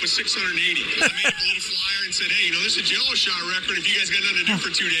they ended up with 680. I made up a little flyer and said, hey, this is a Jell-O shot record if you guys got nothing to do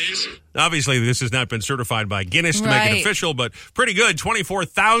for 2 days. Obviously, this has not been certified by Guinness to make it official, but pretty good.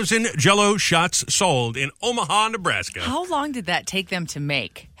 24,000 Jell-O shots sold in Omaha, Nebraska. How long did that take them to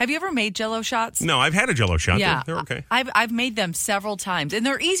make? Have you ever made Jell-O shots? No, I've had a Jell-O shot. Yeah. They're okay. I've made them several times, and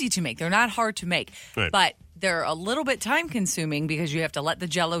they're easy to make. They're not hard to make. Right. But they're a little bit time-consuming because you have to let the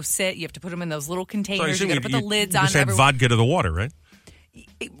Jell-O sit. You have to put them in those little containers. So You got to put the lids on. Just add vodka to the water, right?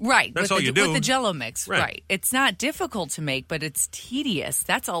 Right. That's with all the, you do. With the Jell-O mix. Right. It's not difficult to make, but it's tedious.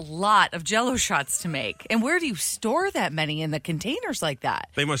 That's a lot of Jell-O shots to make. And where do you store that many in the containers like that?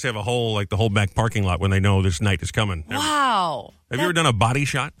 They must have a whole, like the whole back parking lot when they know this night is coming. Wow. Have you ever done a body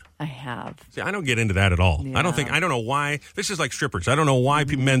shot? I have. See, I don't get into that at all. Yeah. I don't know why. This is like strippers. I don't know why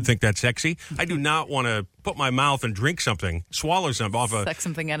men think that's sexy. I do not want to put my mouth and drink something, swallow something off Suck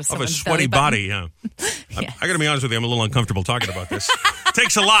something out of a someone's sweaty belly body. button. Yeah. I got to be honest with you. I'm a little uncomfortable talking about this. It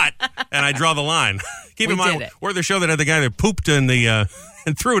takes a lot, and I draw the line. Keep in mind, we're the show that had the guy that pooped in the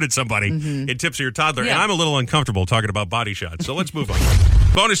and threw it at somebody in Tipsy or Toddler, and I'm a little uncomfortable talking about body shots. So let's move on.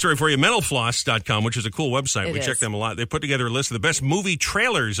 Bonus story for you, mentalfloss.com, which is a cool website. We check them a lot. They put together a list of the best movie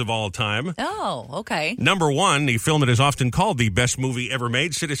trailers of all time. Oh, okay. Number 1, the film that is often called the best movie ever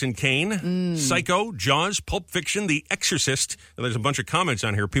made, Citizen Kane, Psycho, Jaws, Pulp Fiction, The Exorcist. And there's a bunch of comments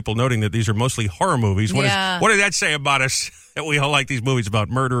on here, people noting that these are mostly horror movies. What does that say about us? That we all like these movies about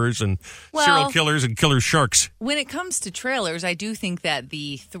murderers and serial killers and killer sharks. When it comes to trailers, I do think that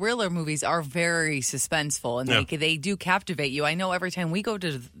the thriller movies are very suspenseful and they do captivate you. I know every time we go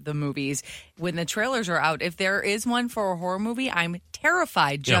to the movies, when the trailers are out, if there is one for a horror movie, I'm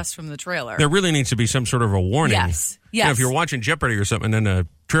terrified just from the trailer. There really needs to be some sort of a warning. Yes. You know, if you're watching Jeopardy or something and then a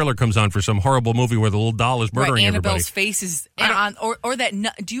trailer comes on for some horrible movie where the little doll is murdering everybody. Annabelle's face is on, or that.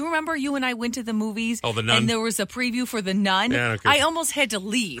 Do you remember you and I went to the movies? Oh, The Nun. And there was a preview for The Nun. Yeah, okay. I almost had to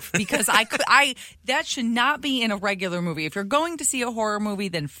leave because that should not be in a regular movie. If you're going to see a horror movie,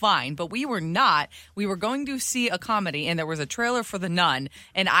 then fine. But we were not. We were going to see a comedy, and there was a trailer for The Nun,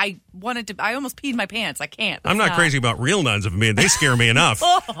 and I almost peed my pants. I can't. I'm not crazy about real nuns of me. They scare me enough.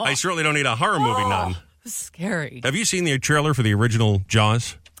 I certainly don't need a horror movie nun. Scary. Have you seen the trailer for the original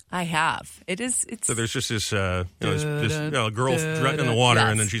Jaws? I have. It's so there's just this, a girl in the water,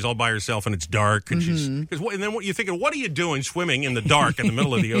 and then she's all by herself, and it's dark, and and then what you thinking? What are you doing swimming in the dark in the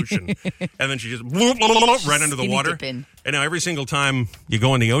middle of the ocean? And then she just right into the water. And now every single time you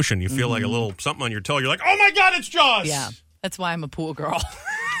go in the ocean, you feel like a little something on your toe. You're like, oh my God, it's Jaws! Yeah, that's why I'm a pool girl.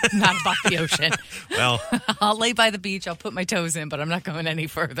 Not about the ocean. Well, I'll lay by the beach. I'll put my toes in, but I'm not going any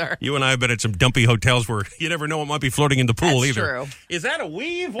further. You and I have been at some dumpy hotels where you never know what might be floating in the pool either. True. Is that a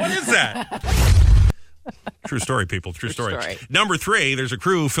weave? What is that? True story, people. True story. Number 3, there's a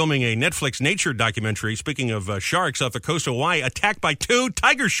crew filming a Netflix nature documentary, speaking of sharks, off the coast of Hawaii, attacked by 2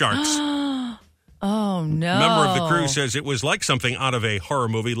 tiger sharks. Oh, no. A member of the crew says it was like something out of a horror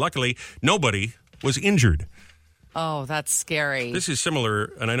movie. Luckily, nobody was injured. Oh, that's scary. This is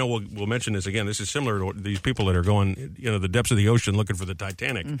similar, and I know we'll mention this again. This is similar to these people that are going, the depths of the ocean looking for the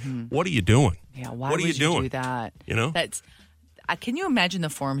Titanic. What are you doing? Yeah, why what are would you doing? Do that? That's. Can you imagine the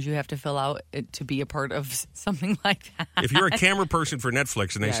forms you have to fill out to be a part of something like that? If you're a camera person for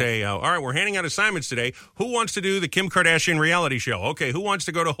Netflix and they say, all right, we're handing out assignments today. Who wants to do the Kim Kardashian reality show? Okay, who wants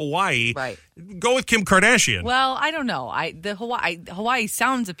to go to Hawaii? Right. Go with Kim Kardashian. Well, I don't know. Hawaii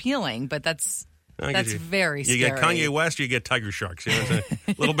sounds appealing, but that's very scary. You get Kanye West, you get tiger sharks. It's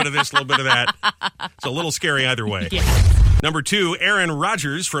a little bit of this, a little bit of that. It's a little scary either way. Yes. Number 2, Aaron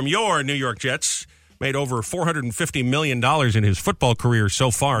Rodgers from your New York Jets made over $450 million in his football career so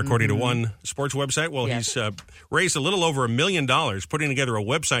far, according to one sports website. Well, he's raised a little over $1 million putting together a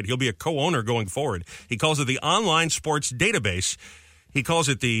website. He'll be a co-owner going forward. He calls it the Online Sports Database. He calls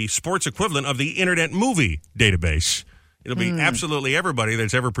it the sports equivalent of the Internet Movie Database. It'll be absolutely everybody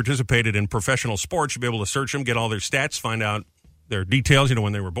that's ever participated in professional sports. You'll be able to search them, get all their stats, find out their details,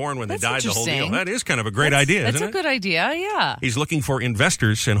 when they were born, when they died, the whole deal. That is kind of a great idea, isn't it? That's a good idea, yeah. He's looking for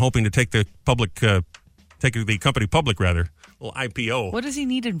investors and hoping to take the company public, rather. Little IPO. What does he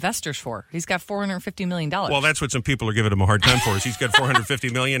need investors for? He's got $450 million. Well, that's what some people are giving him a hard time for. Is he's got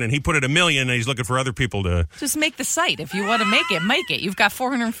 $450 million, and he put it $1 million, and he's looking for other people to just make the site. If you want to make it. You've got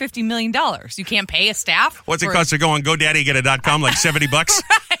 $450 million. You can't pay a staff. What's it cost to go on GoDaddy, get a .com, like $70?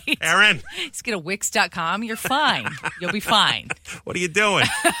 Right. Aaron, just get a Wix.com. You're fine. You'll be fine. What are you doing?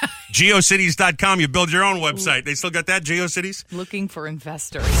 GeoCities.com. You build your own website. They still got that, GeoCities? Looking for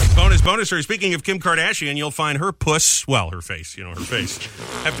investors. Bonus story. Speaking of Kim Kardashian, you'll find her puss, her face, her face.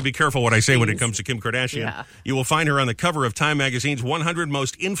 Have to be careful what I say when it comes to Kim Kardashian. Yeah. You will find her on the cover of Time Magazine's 100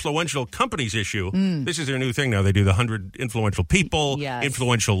 Most Influential Companies issue. This is their new thing now. They do the 100 influential people,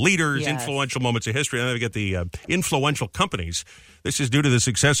 influential leaders, influential moments of history, and then they get the influential companies. This is due to the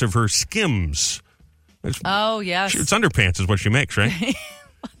success of her Skims. Yes. It's underpants is what she makes, right?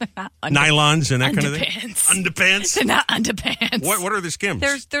 Nylons and that kind of thing. Underpants. They're not underpants. What are the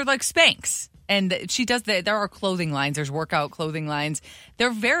Skims? They're like Spanx. And she does there are clothing lines. There's workout clothing lines. They're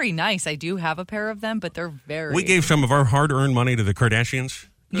very nice. I do have a pair of them, but they're very. We gave some of our hard-earned money to the Kardashians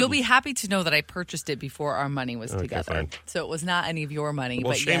You'll be happy to know that I purchased it before our money was together. Fine. So it was not any of your money.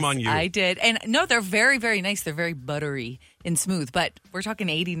 Well, but shame yes, on you. I did. And no, they're very, very nice. They're very buttery and smooth. But we're talking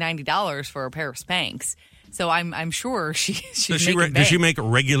 $80, $90 for a pair of Spanx. So I'm sure she's Does making she make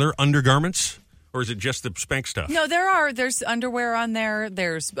regular undergarments? Or is it just the Spanx stuff? No, there's underwear on there.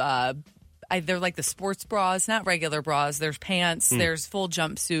 There's they're like the sports bras, not regular bras. There's pants. There's full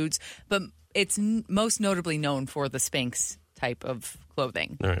jumpsuits. But it's most notably known for the Spanx type of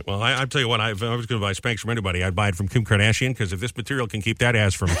clothing. All right. Well, I'll tell you what. If I was going to buy Spanx from anybody, I'd buy it from Kim Kardashian because if this material can keep that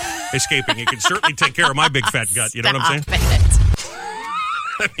ass from escaping, it can certainly take care of my big fat gut. You know what I'm saying?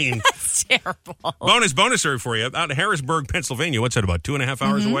 I mean, that's terrible. Bonus story for you. Out in Harrisburg, Pennsylvania, what's that, about 2.5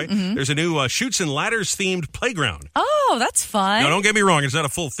 hours away? There's a new Chutes and Ladders themed playground. Oh, that's fun. Now, don't get me wrong. It's not a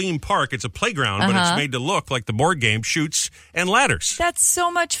full theme park. It's a playground, but it's made to look like the board game Chutes and Ladders. That's so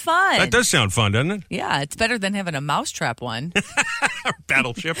much fun. That does sound fun, doesn't it? Yeah, it's better than having a mousetrap one.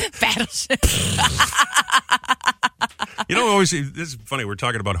 Battleship. Battleship. You know, this is funny. We're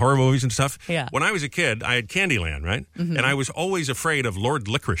talking about horror movies and stuff. Yeah. When I was a kid, I had Candyland, right? And I was always afraid of Lord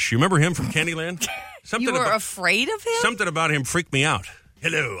Licorice. You remember him from Candyland? You were afraid of him? Something about him freaked me out.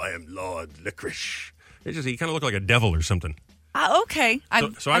 Hello, I am Lord Licorice. He kind of looked like a devil or something. Okay.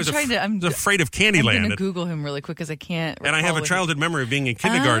 So I was afraid of Candyland. I'm going to Google him really quick because I can't. And I have a childhood memory of being in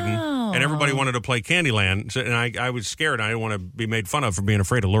kindergarten, and everybody wanted to play Candyland, and I was scared. I didn't want to be made fun of for being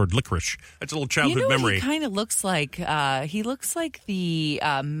afraid of Lord Licorice. That's a little childhood memory. He kind of looks like he looks like the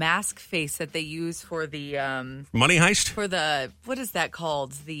mask face that they use for the Money Heist? For the what is that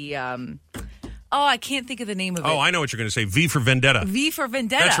called? The I can't think of the name of it. Oh, I know what you're going to say. V for Vendetta. V for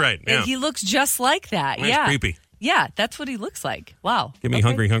Vendetta. That's right. Yeah. And he looks just like that. That's creepy. Yeah, that's what he looks like. Wow. Give me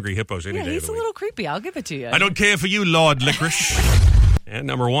hungry hippos any day. Yeah, he's a little creepy. I'll give it to you. I don't care for you, Lord Licorice. And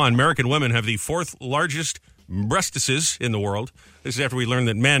number one, American women have the 4th largest breastises in the world. This is after we learned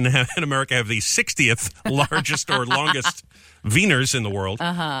that men in America have the 60th largest or longest veners in the world.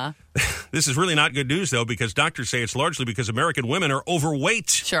 This is really not good news, though, because doctors say it's largely because American women are overweight.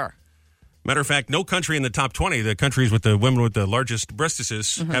 Sure. Matter of fact, no country in the top 20, the countries with the women with the largest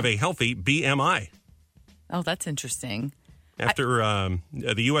breastises, have a healthy BMI. Oh, that's interesting. After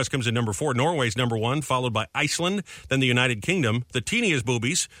the U.S. comes in number 4, Norway's number 1, followed by Iceland, then the United Kingdom. The teeniest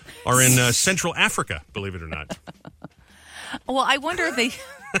boobies are in Central Africa, believe it or not. Well, I wonder if they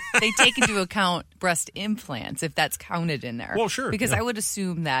take into account breast implants, if that's counted in there. Well, sure. Because I would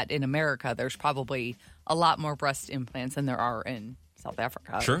assume that in America, there's probably a lot more breast implants than there are in South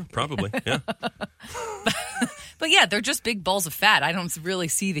Africa. Sure, probably, yeah. But yeah, they're just big balls of fat. I don't really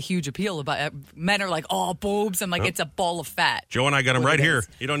see the huge appeal about it. Men are like, oh, boobs. I'm like, it's a ball of fat. Joe and I got them right here.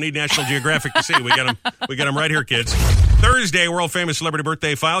 You don't need National Geographic to see. We got them right here, kids. Thursday, world famous celebrity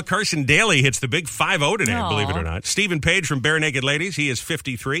birthday file. Carson Daly hits the big 5-0 today, believe it or not. Stephen Page from Bare Naked Ladies, he is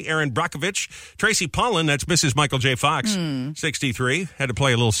 53. Aaron Brockovich, Tracy Pollan, that's Mrs. Michael J. Fox, 63. Had to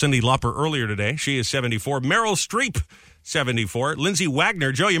play a little Cyndi Lauper earlier today. She is 74. Meryl Streep, 74. Lindsay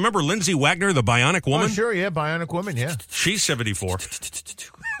Wagner. Joe, you remember Lindsay Wagner, the Bionic Woman? Oh, sure, yeah, Bionic Woman, yeah. She's 74.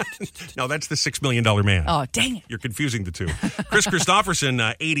 No, that's the $6 million man. Oh, dang it. You're confusing the two. Chris Christopherson,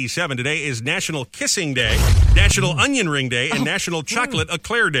 87. Today is National Kissing Day, National Onion Ring Day, and National Chocolate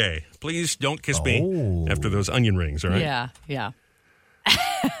Eclair Day. Please don't kiss me after those onion rings, all right? Yeah.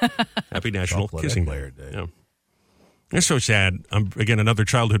 Happy National Chocolate Kissing Eclair Day. Day. Yeah. It's so sad. Again, another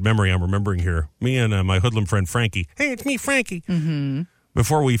childhood memory I'm remembering here. Me and my hoodlum friend Frankie. Hey, it's me, Frankie. Mm-hmm.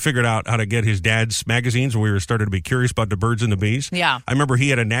 Before we figured out how to get his dad's magazines, we were started to be curious about the birds and the bees. Yeah. I remember he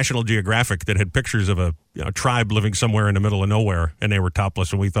had a National Geographic that had pictures of a tribe living somewhere in the middle of nowhere, and they were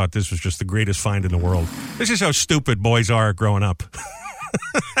topless, and we thought this was just the greatest find in the world. This is how stupid boys are growing up.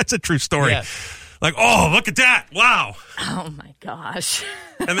 That's a true story. Yeah. Like, oh, look at that. Wow. Oh, my gosh.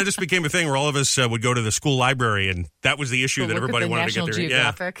 And then this became a thing where all of us would go to the school library, and that was the issue that everybody wanted to get there.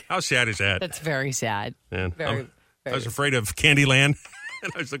 Geographic. Yeah. How sad is that? That's very sad. Man, Very. I was afraid of Candyland,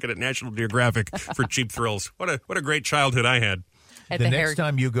 and I was looking at National Geographic for cheap thrills. What a great childhood I had. The next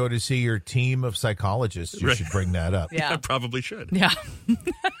time you go to see your team of psychologists, you should bring that up. Yeah. I probably should. Yeah.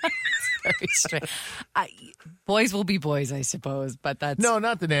 Very strange. Boys will be boys, I suppose, but that's... No,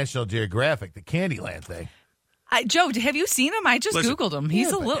 not the National Geographic, the Candyland thing. Joe, have you seen him? I just Googled him.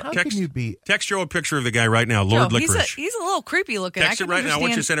 He's a little... How can you be... Text Joe a picture of the guy right now, Lord Joe, Licorice. He's a little creepy looking. Text it right now. I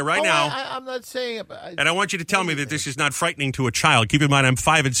want you to send it right now. I'm not saying it, but and I want you to tell me that this is not frightening to a child. Keep in mind, I'm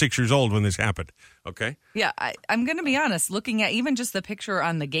 5 and 6 years old when this happened. Okay? Yeah, I'm going to be honest. Looking at even just the picture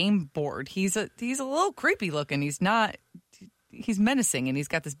on the game board, he's a little creepy looking. He's not... He's menacing, and he's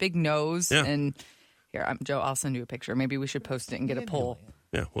got this big nose. Yeah. And here, Joe, I'll send you a picture. Maybe we should post it and get a poll.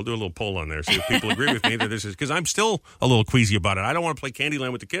 Yeah, we'll do a little poll on there, see if people agree with me that this is, because I'm still a little queasy about it. I don't want to play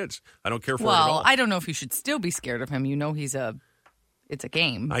Candyland with the kids. I don't care for it at all. Well, I don't know if you should still be scared of him. You know it's a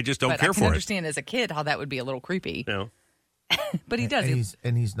game. I just don't but care I can for understand as a kid how that would be a little creepy. No. But he does.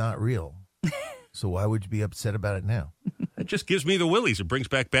 And he's not real. So why would you be upset about it now? It just gives me the willies. It brings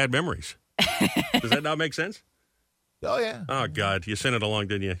back bad memories. Does that not make sense? Oh, yeah. Oh, God. You sent it along,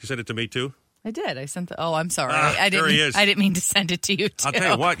 didn't you? You sent it to me, too? I did. I sent the. Oh, I'm sorry. There he is. I didn't mean to send it to you, too. I'll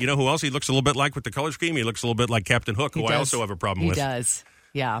tell you what. You know who else he looks a little bit like with the color scheme? He looks a little bit like Captain Hook, who I also have a problem with. He does.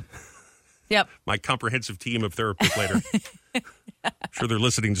 Yeah. Yep. My comprehensive team of therapists later. Sure they're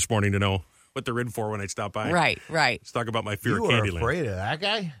listening this morning to know what they're in for when I stop by. Right. Let's talk about my fear of You Candyland. were afraid of that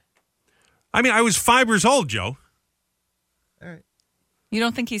guy? I mean, I was 5 years old, Joe. All right. You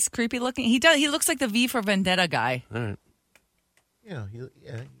don't think he's creepy looking? He does. He looks like the V for Vendetta guy. All right. You know,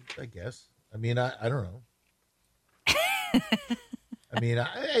 I guess. I mean, I don't know. I mean,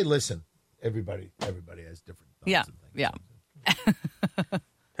 hey, listen. Everybody has different thoughts. Yeah. And things. Yeah.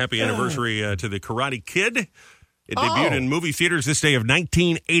 Happy anniversary to the Karate Kid. It debuted in movie theaters this day of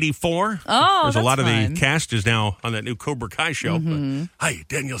 1984. Oh, There's a lot of fun. the cast is now on that new Cobra Kai show. But, hi,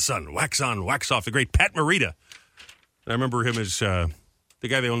 Daniel-san, wax on, wax off. The great Pat Morita. I remember him as the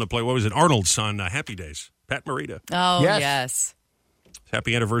guy they owned to play, what was it, Arnold's son, Happy Days. Pat Morita. Oh, yes.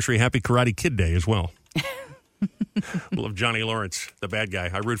 Happy anniversary, happy Karate Kid Day as well. Love Johnny Lawrence, the bad guy.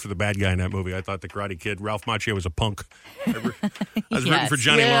 I root for the bad guy in that movie. I thought the Karate Kid, Ralph Macchio, was a punk. I was rooting for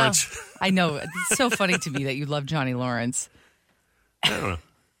Johnny Lawrence. I know. It's so funny to me that you love Johnny Lawrence. I don't know.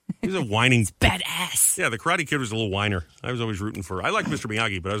 He's a whining... Badass. Yeah, the Karate Kid was a little whiner. I was always rooting for... I like Mr.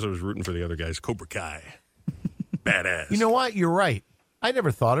 Miyagi, but I was always rooting for the other guys. Cobra Kai. Badass. You know what? You're right. I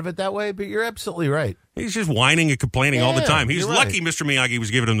never thought of it that way, but you're absolutely right. He's just whining and complaining all the time. He's you're lucky right. Mr. Miyagi was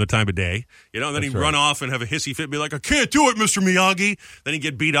giving him the time of day. You know, and then That's he'd run off and have a hissy fit and be like, I can't do it, Mr. Miyagi. Then he'd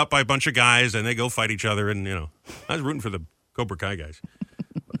get beat up by a bunch of guys, and they go fight each other. And, you know, I was rooting for the Cobra Kai guys.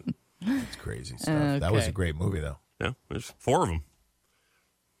 It's crazy stuff. That was a great movie, though. Yeah, there's 4 of them.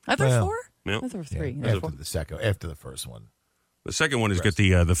 Are there 4? Yeah. I thought there were 3. Yeah, after the first one. The second one is get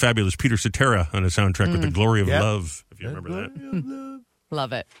the fabulous Peter Cetera on the soundtrack with The Glory of Love, if you remember that.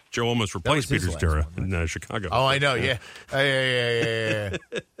 Love it. Joe almost replaced Peter Cetera in Chicago. Oh, I know, yeah. Yeah. I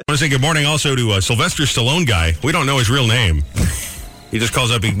want to say good morning also to Sylvester Stallone guy. We don't know his real name. He just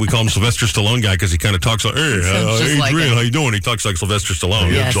calls up, we call him Sylvester Stallone guy because he kind of talks like, hey, Adrian, how you doing? He talks like Sylvester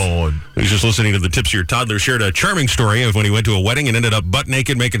Stallone. Yes. He's just listening to the Tipsy or Toddler shared a charming story of when he went to a wedding and ended up butt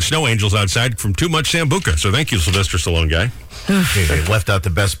naked making snow angels outside from too much Sambuca. So thank you, Sylvester Stallone guy. They left out the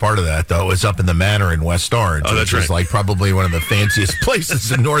best part of that, though. It was up in the Manor in West Orange. Oh, that's which is right. like probably one of the fanciest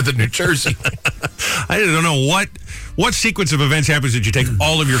places in northern New Jersey. I don't know what sequence of events happens that you take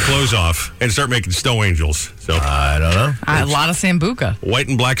all of your clothes off and start making snow angels. So I don't know. A lot of Sambuca. White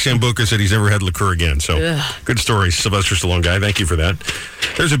and black Sambuca said he's never had liqueur again. So good story, Sylvester Stallone guy. Thank you for that.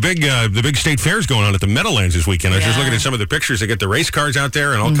 There's a the big state fairs going on at the Meadowlands this weekend. I was just looking at some of the pictures. They get the race cars out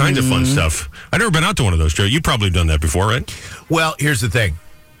there and all kinds of fun stuff. I've never been out to one of those, Joe. You've probably done that before, right? Well, here's the thing.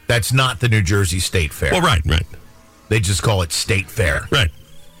 That's not the New Jersey State Fair. Well, right. They just call it State Fair. Right.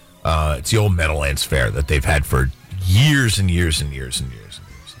 It's the old Meadowlands Fair that they've had for years and years and years and years and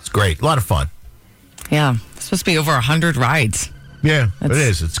years. It's great. A lot of fun. Yeah. It's supposed to be over 100 rides. Yeah, it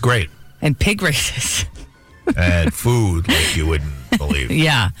is. It's great. And pig races. And food like you wouldn't believe.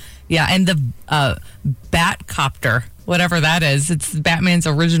 Yeah. And the Batcopter, whatever that is. It's Batman's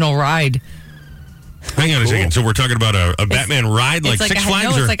original ride. Hang on a second. So we're talking about a Batman ride like Six Flags?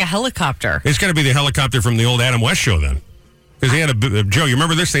 No, it's like a helicopter. It's got to be the helicopter from the old Adam West show then. Because they had Joe, you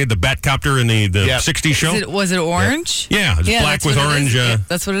remember this? They had the Batcopter in the 60s show? Was it orange? Yeah, it's black with orange.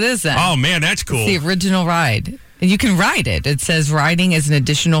 That's what it is then. Oh, man, that's cool. It's the original ride. And you can ride it. It says riding is an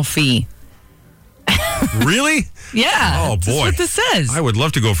additional fee. Really? Yeah. Oh, boy. That's what this says. I would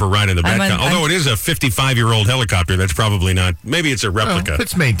love to go for a ride in the Batcopter. Although it is a 55-year-old helicopter, that's probably not. Maybe it's a replica. If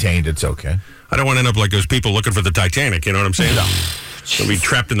it's maintained, it's okay. I don't want to end up like those people looking for the Titanic, you know what I'm saying? They'll be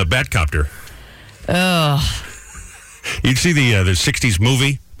trapped in the Batcopter. Oh. You'd see the 60s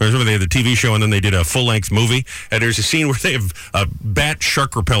movie. Remember they had the TV show and then they did a full-length movie. And there's a scene where they have a bat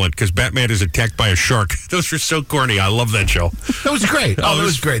shark repellent because Batman is attacked by a shark. Those are so corny. I love that show. That was great. That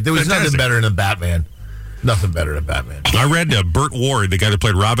was great. There was nothing better than Batman. Nothing better than Batman. I read Burt Ward, the guy that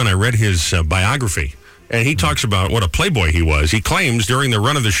played Robin. I read his biography. And he talks about what a playboy he was. He claims during the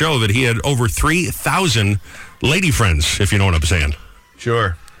run of the show that he had over 3,000 lady friends, if you know what I'm saying.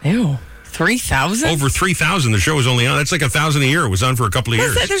 Sure. Ew. 3,000? Over 3,000. The show was only on. That's like 1,000 a year. It was on for a couple of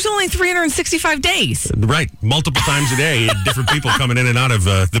years. There's only 365 days. Right. Multiple times a day. Different people coming in and out of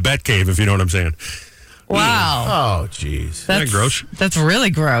the Batcave, if you know what I'm saying. Wow. Oh, jeez. Isn't that gross? That's really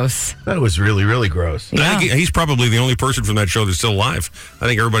gross. That was really, really gross. I think he's probably the only person from that show that's still alive. I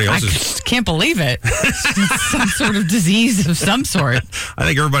think everybody else is. just can't believe it. It's some sort of disease of some sort. I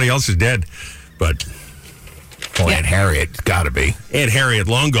think everybody else is dead. But Aunt Harriet's got to be. Aunt Harriet,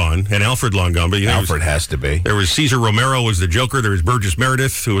 long gone, and Alfred, long gone. But Alfred has to be. There was Cesar Romero was the Joker. There was Burgess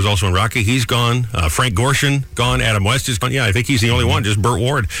Meredith, who was also in Rocky. He's gone. Frank Gorshin, gone. Adam West is gone. Yeah, I think he's the only one, just Burt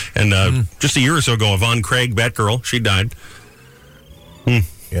Ward. And just a year or so ago, Yvonne Craig, Batgirl, she died.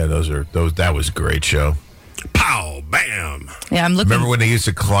 Yeah, that was a great show. Pow, bam. Yeah, I'm looking. Remember when they used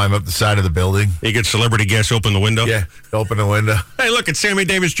to climb up the side of the building? You get celebrity guests, open the window. Yeah, open the window. Hey, look, it's Sammy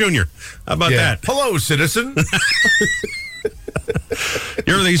Davis Jr. How about that? Hello, citizen.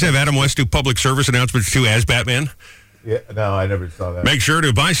 You ever used to have Adam West do public service announcements too as Batman? Yeah, no, I never saw that. Make sure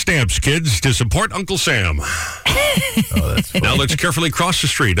to buy stamps, kids, to support Uncle Sam. Oh, that's funny. Now let's carefully cross the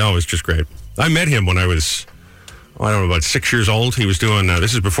street. Oh, it's just great. I met him when I was, I don't know, about 6 years old. He was doing,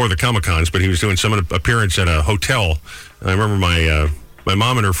 this is before the Comic-Cons, but he was doing some appearance at a hotel. And I remember my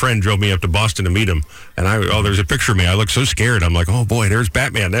mom and her friend drove me up to Boston to meet him. And there's a picture of me. I looked so scared. I'm like, oh boy, there's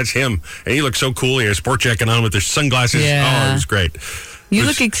Batman. That's him. And he looked so cool. He had a sport jacket on with his sunglasses. Yeah. Oh, it was great. You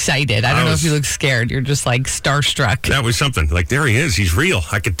look excited. I don't know if you look scared. You're just like starstruck. That was something. Like, there he is. He's real.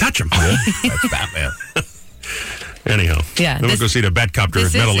 I could touch him. That's Batman. Anyhow. Yeah. Then we'll go see the Batcopter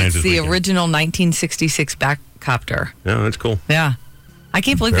at Meadowlands. It's the original 1966 Batcopter. Yeah, that's cool. Yeah. I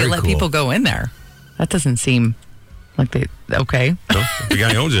can't believe they let people go in there. That doesn't seem like they, okay. No, the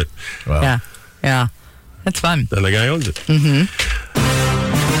guy owns it. Wow. Yeah. Yeah. That's fun. Then the guy owns it. Mm-hmm.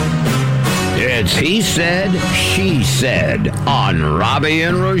 It's He Said, She Said on Robby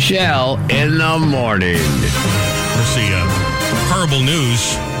and Rochelle in the morning. Let's see, horrible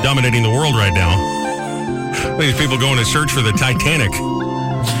news dominating the world right now. These people going to search for the Titanic,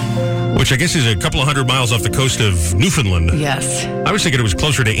 which I guess is a couple of 100 miles off the coast of Newfoundland. Yes. I was thinking it was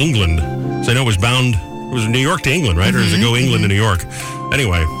closer to England. So I know it was New York to England, right? Or does it go England to New York?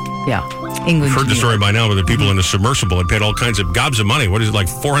 Anyway. Yeah. England. I've heard the story by now, but the people in the submersible had paid all kinds of gobs of money. What is it, like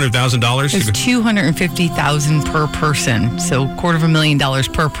 $400,000? It's $250,000 per person, so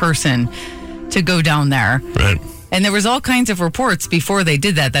 $250,000 per person to go down there. Right. And there was all kinds of reports before they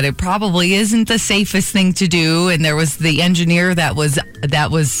did that it probably isn't the safest thing to do. And there was the engineer that was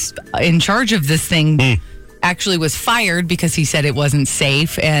in charge of this thing actually was fired because he said it wasn't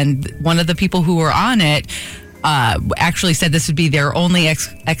safe. And one of the people who were on it actually said this would be their only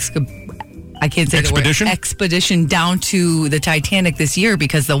expedition down to the Titanic this year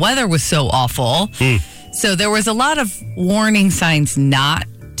because the weather was so awful. So there was a lot of warning signs not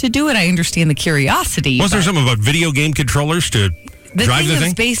to do it. I understand the curiosity. Was there something about video game controllers to drive the thing?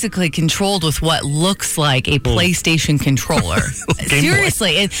 Is basically controlled with what looks like a PlayStation controller.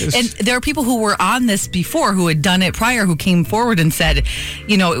 Seriously. And there are people who were on this before who had done it prior who came forward and said,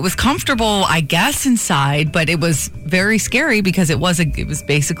 it was comfortable, I guess, inside, but it was very scary because it was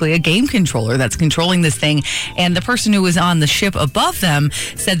basically a game controller that's controlling this thing. And the person who was on the ship above them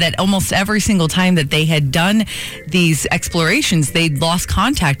said that almost every single time that they had done these explorations, they'd lost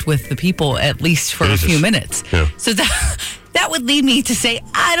contact with the people at least for a few minutes. Yeah. So that would lead me to say,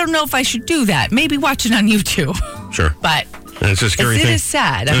 I don't know if I should do that. Maybe watch it on YouTube. Sure. But it's a scary thing. It is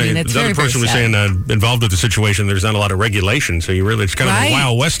sad. I mean, it's very, the other person was saying involved with the situation, there's not a lot of regulation. So it's kind of a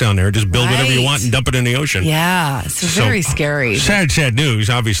Wild West down there. Just build whatever you want and dump it in the ocean. Yeah. So very scary. Sad news,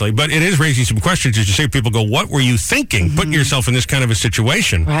 obviously. But it is raising some questions as you see people go, what were you thinking? Putting yourself in this kind of a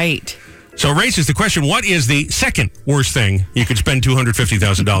situation. Right. So it raises the question, what is the second worst thing you could spend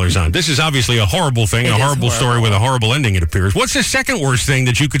 $250,000 on? This is obviously a horrible thing, a horrible story with a horrible ending, it appears. What's the second worst thing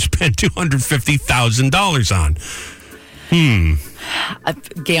that you could spend $250,000 on?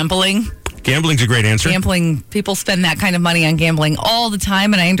 Gambling. Gambling's a great answer. Gambling, people spend that kind of money on gambling all the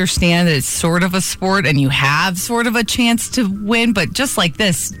time, and I understand that it's sort of a sport and you have sort of a chance to win, but just like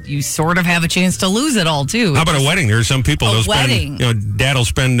this, you sort of have a chance to lose it all too. How about a wedding? There are some people they'll spend, dad will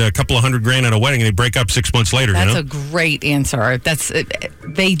spend a couple of $100,000 on a wedding and they break up 6 months later. That's a great answer.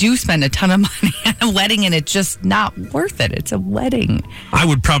 They do spend a ton of money on a wedding and it's just not worth it. It's a wedding. I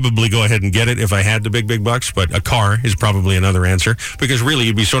would probably go ahead and get it if I had the big bucks, but a car is probably another answer because really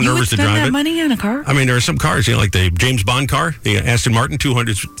you'd be so nervous to drive it. Money on a car? I mean, there are some cars, like the James Bond car, the Aston Martin,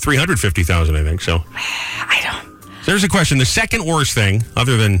 $350,000, I think. So, There's a question. The second worst thing,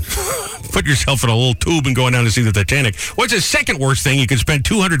 other than put yourself in a little tube and going down to see the Titanic, what's the second worst thing you could spend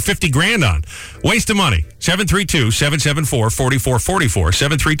 $250,000 on? Waste of money.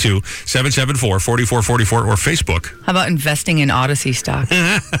 732-774-4444. 732-774-4444 or Facebook. How about investing in Odyssey stock?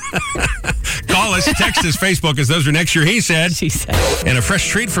 Call us, text us, Facebook, as those are next year. He said. She said. And a fresh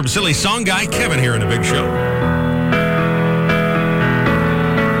treat from silly song guy Kevin here in the Big Show.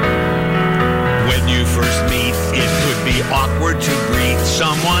 When you first meet, it could be awkward to greet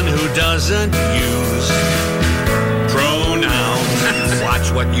someone who doesn't use pronouns.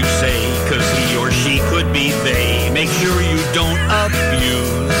 Watch what you say, because he or she could be they. Make sure you don't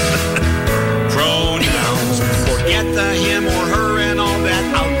abuse pronouns. Forget the him or her and all that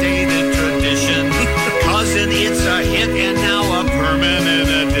outdated tradition. Cousin, it's a hit and now a permanent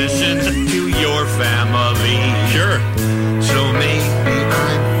addition to your family. Sure. So maybe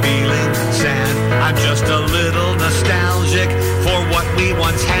I'm feeling sad. I'm just a little nostalgic for what we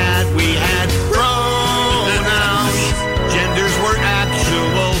once had. We had pronouns. Genders were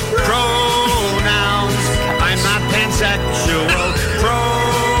actual pronouns. I'm not pansexual.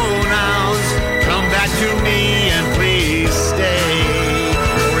 Pronouns. Come back to me and please stay.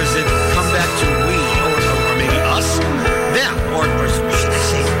 Or is it come back to we? Or maybe us? Them? Or should I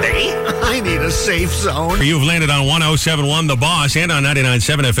say they? I need a safe zone. You've landed on 107.1 The Boss and on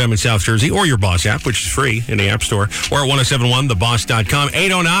 99.7 FM in South Jersey, or your Boss app, which is free in the App Store, or at 1071theboss.com.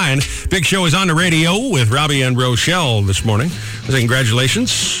 809. Big Show is on the radio with Robby and Rochelle this morning. I say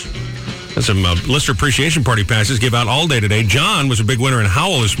congratulations. That's some listener appreciation party passes give out all day today. John was a big winner in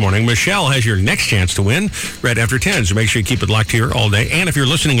Howell this morning. Michelle has your next chance to win right after 10, so make sure you keep it locked here all day. And if you're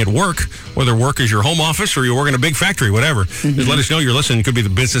listening at work, whether work is your home office or you work in a big factory, whatever, just let us know you're listening. It could be the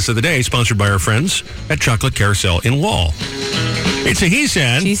business of the day, sponsored by our friends at Chocolate Carousel in Wall. It's a he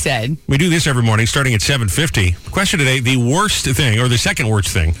said. She said. We do this every morning starting at 7:50. Question today, the worst thing, or the second worst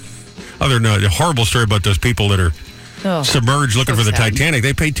thing, other than a horrible story about those people that are submerged looking for the Titanic.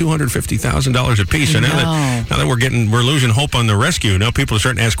 They paid $250,000 a piece. And now that we're losing hope on the rescue. Now people are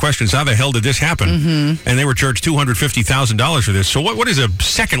starting to ask questions. How the hell did this happen? And they were charged $250,000 for this. So what is a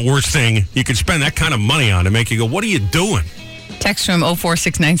second worst thing you could spend that kind of money on to make you go, what are you doing? Text from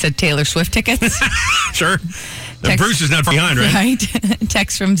 0469 said Taylor Swift tickets. Sure. Bruce is not behind, right? Right.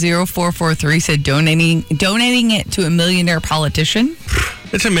 Text from 0443 said donating it to a millionaire politician.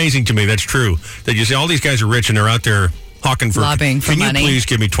 It's amazing to me. That's true. That you say all these guys are rich and they're out there hawking for lobbying for money. Can you please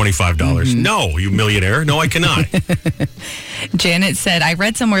give me $25? No, you millionaire. No, I cannot. Janet said, I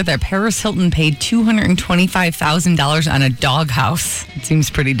read somewhere that Paris Hilton paid $225,000 on a doghouse. It seems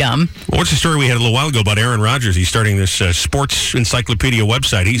pretty dumb. Well, what's the story we had a little while ago about Aaron Rodgers? He's starting this sports encyclopedia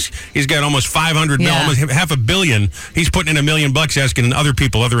website. He's got almost 500 mil, almost half $1 billion. He's putting in $1 million asking other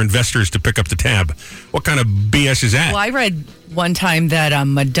investors to pick up the tab. What kind of BS is that? Well, I read one time that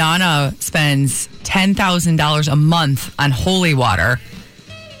Madonna spends $10,000 a month on holy water.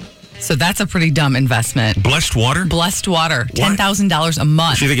 So that's a pretty dumb investment. Blessed water? Blessed water. $10,000 a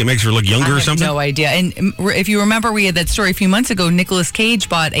month. Do you think it makes her look younger or something? No idea. And if you remember, we had that story a few months ago. Nicolas Cage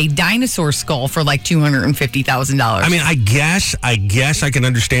bought a dinosaur skull for like $250,000. I mean, I guess I can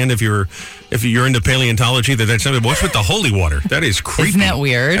understand if you're into paleontology that's something. What's with the holy water? That is creepy. Isn't that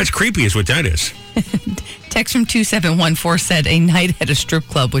weird? That's creepy is what that is. Text from 2714 said a night at a strip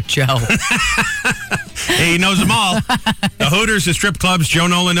club with Joe. He knows them all. The Hooters, the strip clubs, Joe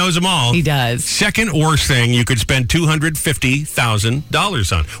Nolan knows them all. He does. Second worst thing you could spend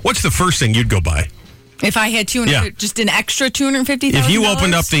 $250,000 on. What's the first thing you'd go buy? If I had just an extra $250,000? If you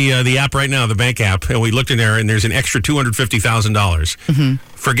opened up the app right now, the bank app, and we looked in there and there's an extra $250,000,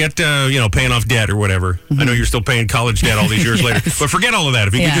 forget paying off debt or whatever. I know you're still paying college debt all these years later, but forget all of that.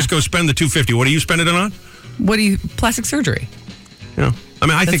 If you could just go spend the $250,000, what do you spend it on? Plastic surgery. Yeah. I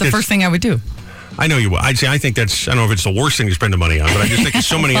mean, I think that's the first thing I would do. I know you would. I think that's, I don't know if it's the worst thing to spend the money on, but I just think there's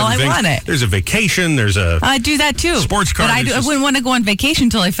so many other things. I want it. There's a vacation, I do that too. Sports car. But I wouldn't want to go on vacation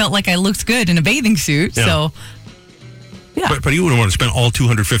until I felt like I looked good in a bathing suit. Yeah. So, yeah. But you wouldn't want to spend all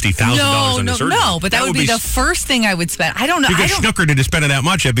 $250,000 on the surgery. No, but that would be the first thing I would spend. I don't know. If you get snookered to spend it that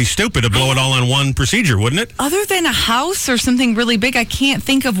much, it'd be stupid to blow it all on one procedure, wouldn't it? Other than a house or something really big, I can't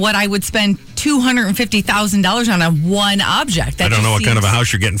think of what I would spend $250,000 on a one object. I don't know what kind of a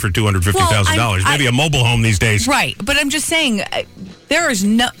house you're getting for $250,000. Maybe a mobile home these days. Right, but I'm just saying there is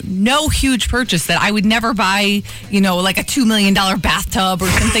no huge purchase that I would never buy, like a $2 million bathtub or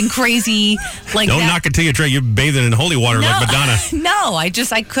something crazy like that. Don't knock it till you try. You're bathing in holy water like Madonna. No,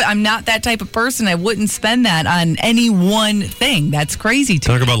 I'm not that type of person. I wouldn't spend that on any one thing. That's crazy to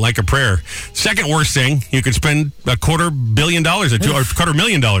me. Talk about like a prayer. Second worst thing, you could spend $250 million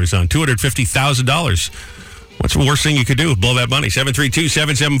on $250,000. What's the worst thing you could do? Blow that money.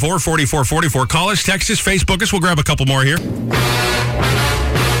 732-774-4444. Call us, text us, Facebook us. We'll grab a couple more here.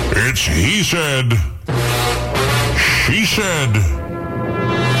 It's He Said, She Said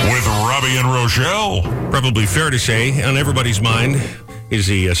with Robby and Rochelle. Probably fair to say, on everybody's mind is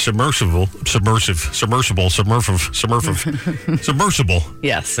the submersible.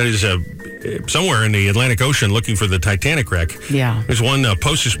 Yes. That is somewhere in the Atlantic Ocean looking for the Titanic wreck. Yeah. There's one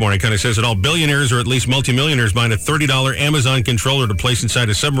post this morning kind of says that all billionaires or at least multimillionaires buying a $30 Amazon controller to place inside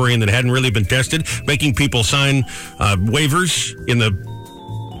a submarine that hadn't really been tested, making people sign waivers in the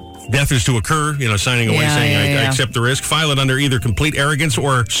death is to occur, signing away saying I accept the risk. File it under either complete arrogance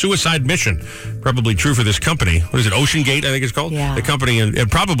or suicide mission. Probably true for this company. What is it? Ocean Gate, I think it's called. Yeah. The company and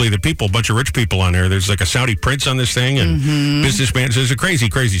probably the people, a bunch of rich people on there. There's like a Saudi prince on this thing and businessman. So it's a crazy,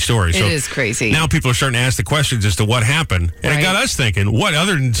 crazy story. It is crazy. Now people are starting to ask the questions as to what happened. And it got us thinking, what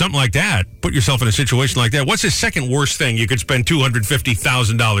other than something like that? Put yourself in a situation like that. What's the second worst thing you could spend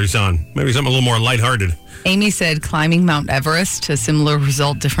 $250,000 on? Maybe something a little more lighthearted. Amy said climbing Mount Everest, a similar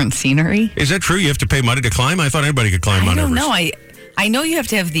result, different scenery. Is that true? You have to pay money to climb? I thought anybody could climb Mount Everest. I don't know. I know you have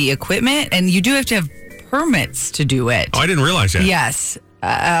to have the equipment, and you do have to have permits to do it. Oh, I didn't realize that. Yes.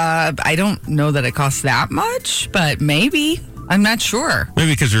 I don't know that it costs that much, but maybe. I'm not sure.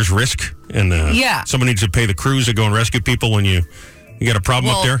 Maybe because there's risk, and someone needs to pay the crews to go and rescue people when you got a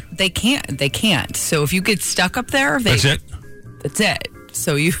problem up there? They can't. So if you get stuck up there, that's it? That's it.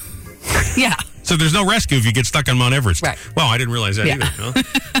 So you, yeah. So there's no rescue if you get stuck on Mount Everest. Right. Well, I didn't realize that either. Well,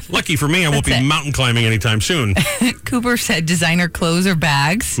 lucky for me, I won't be mountain climbing anytime soon. Cooper said designer clothes or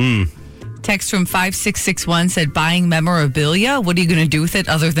bags. Text from 5661 said buying memorabilia. What are you going to do with it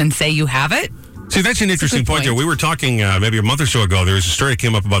other than say you have it? See, that's an interesting point there. We were talking maybe a month or so ago. There was a story that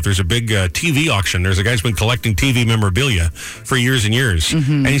came up about there's a big TV auction. There's a guy who's been collecting TV memorabilia for years and years.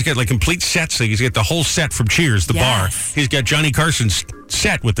 And he's got like complete sets. So he's got the whole set from Cheers, the bar. He's got Johnny Carson's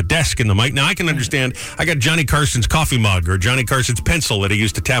set with the desk and the mic. Now, I can understand. I got Johnny Carson's coffee mug or Johnny Carson's pencil that he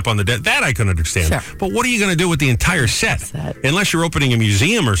used to tap on the desk. That I can understand. Sure. But what are you going to do with the entire set? Unless you're opening a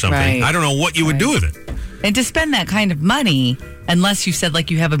museum or something. Right. I don't know what you would do with it. And to spend that kind of money, unless you said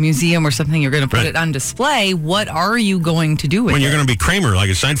like you have a museum or something, you're going to put it on display, what are you going to do with it? When you're going to be Kramer, like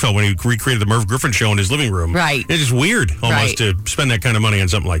at Seinfeld, when he recreated the Merv Griffin show in his living room. Right. It's just weird almost to spend that kind of money on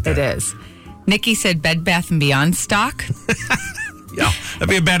something like that. It is. Nikki said Bed Bath & Beyond stock. Yeah, that'd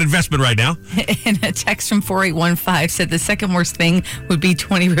be a bad investment right now. And a text from 4815 said the second worst thing would be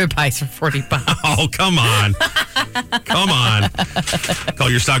 20 ribeyes for $40. Oh, come on. Come on. Call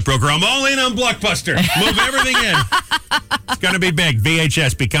your stockbroker. I'm all in on Blockbuster. Move everything in. It's going to be big.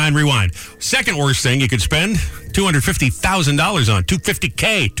 VHS, be kind, rewind. Second worst thing you could spend $250,000 on.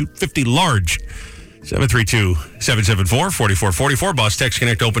 $250K, $250 large. 732-774-4444. Boss Text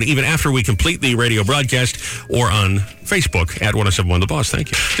Connect open even after we complete the radio broadcast or on Facebook at 1071 The Boss. Thank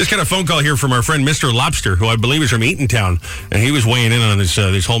you. Just got a phone call here from our friend Mr. Lobster, who I believe is from Eatontown, and he was weighing in on this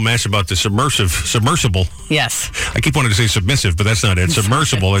whole mess about the submersible. Yes. I keep wanting to say submissive, but that's not it.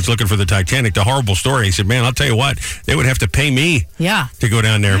 Submersible. It's looking for the Titanic. The horrible story. He said, man, I'll tell you what, they would have to pay me to go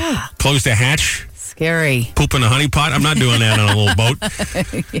down there, close the hatch. Scary. Poop in a honey pot? I'm not doing that on a little boat.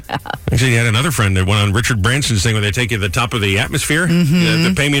 Actually, you had another friend that went on Richard Branson's thing where they take you to the top of the atmosphere.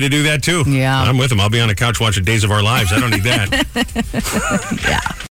 They pay me to do that, too. Yeah. I'm with him. I'll be on the couch watching Days of Our Lives. I don't need that. Yeah.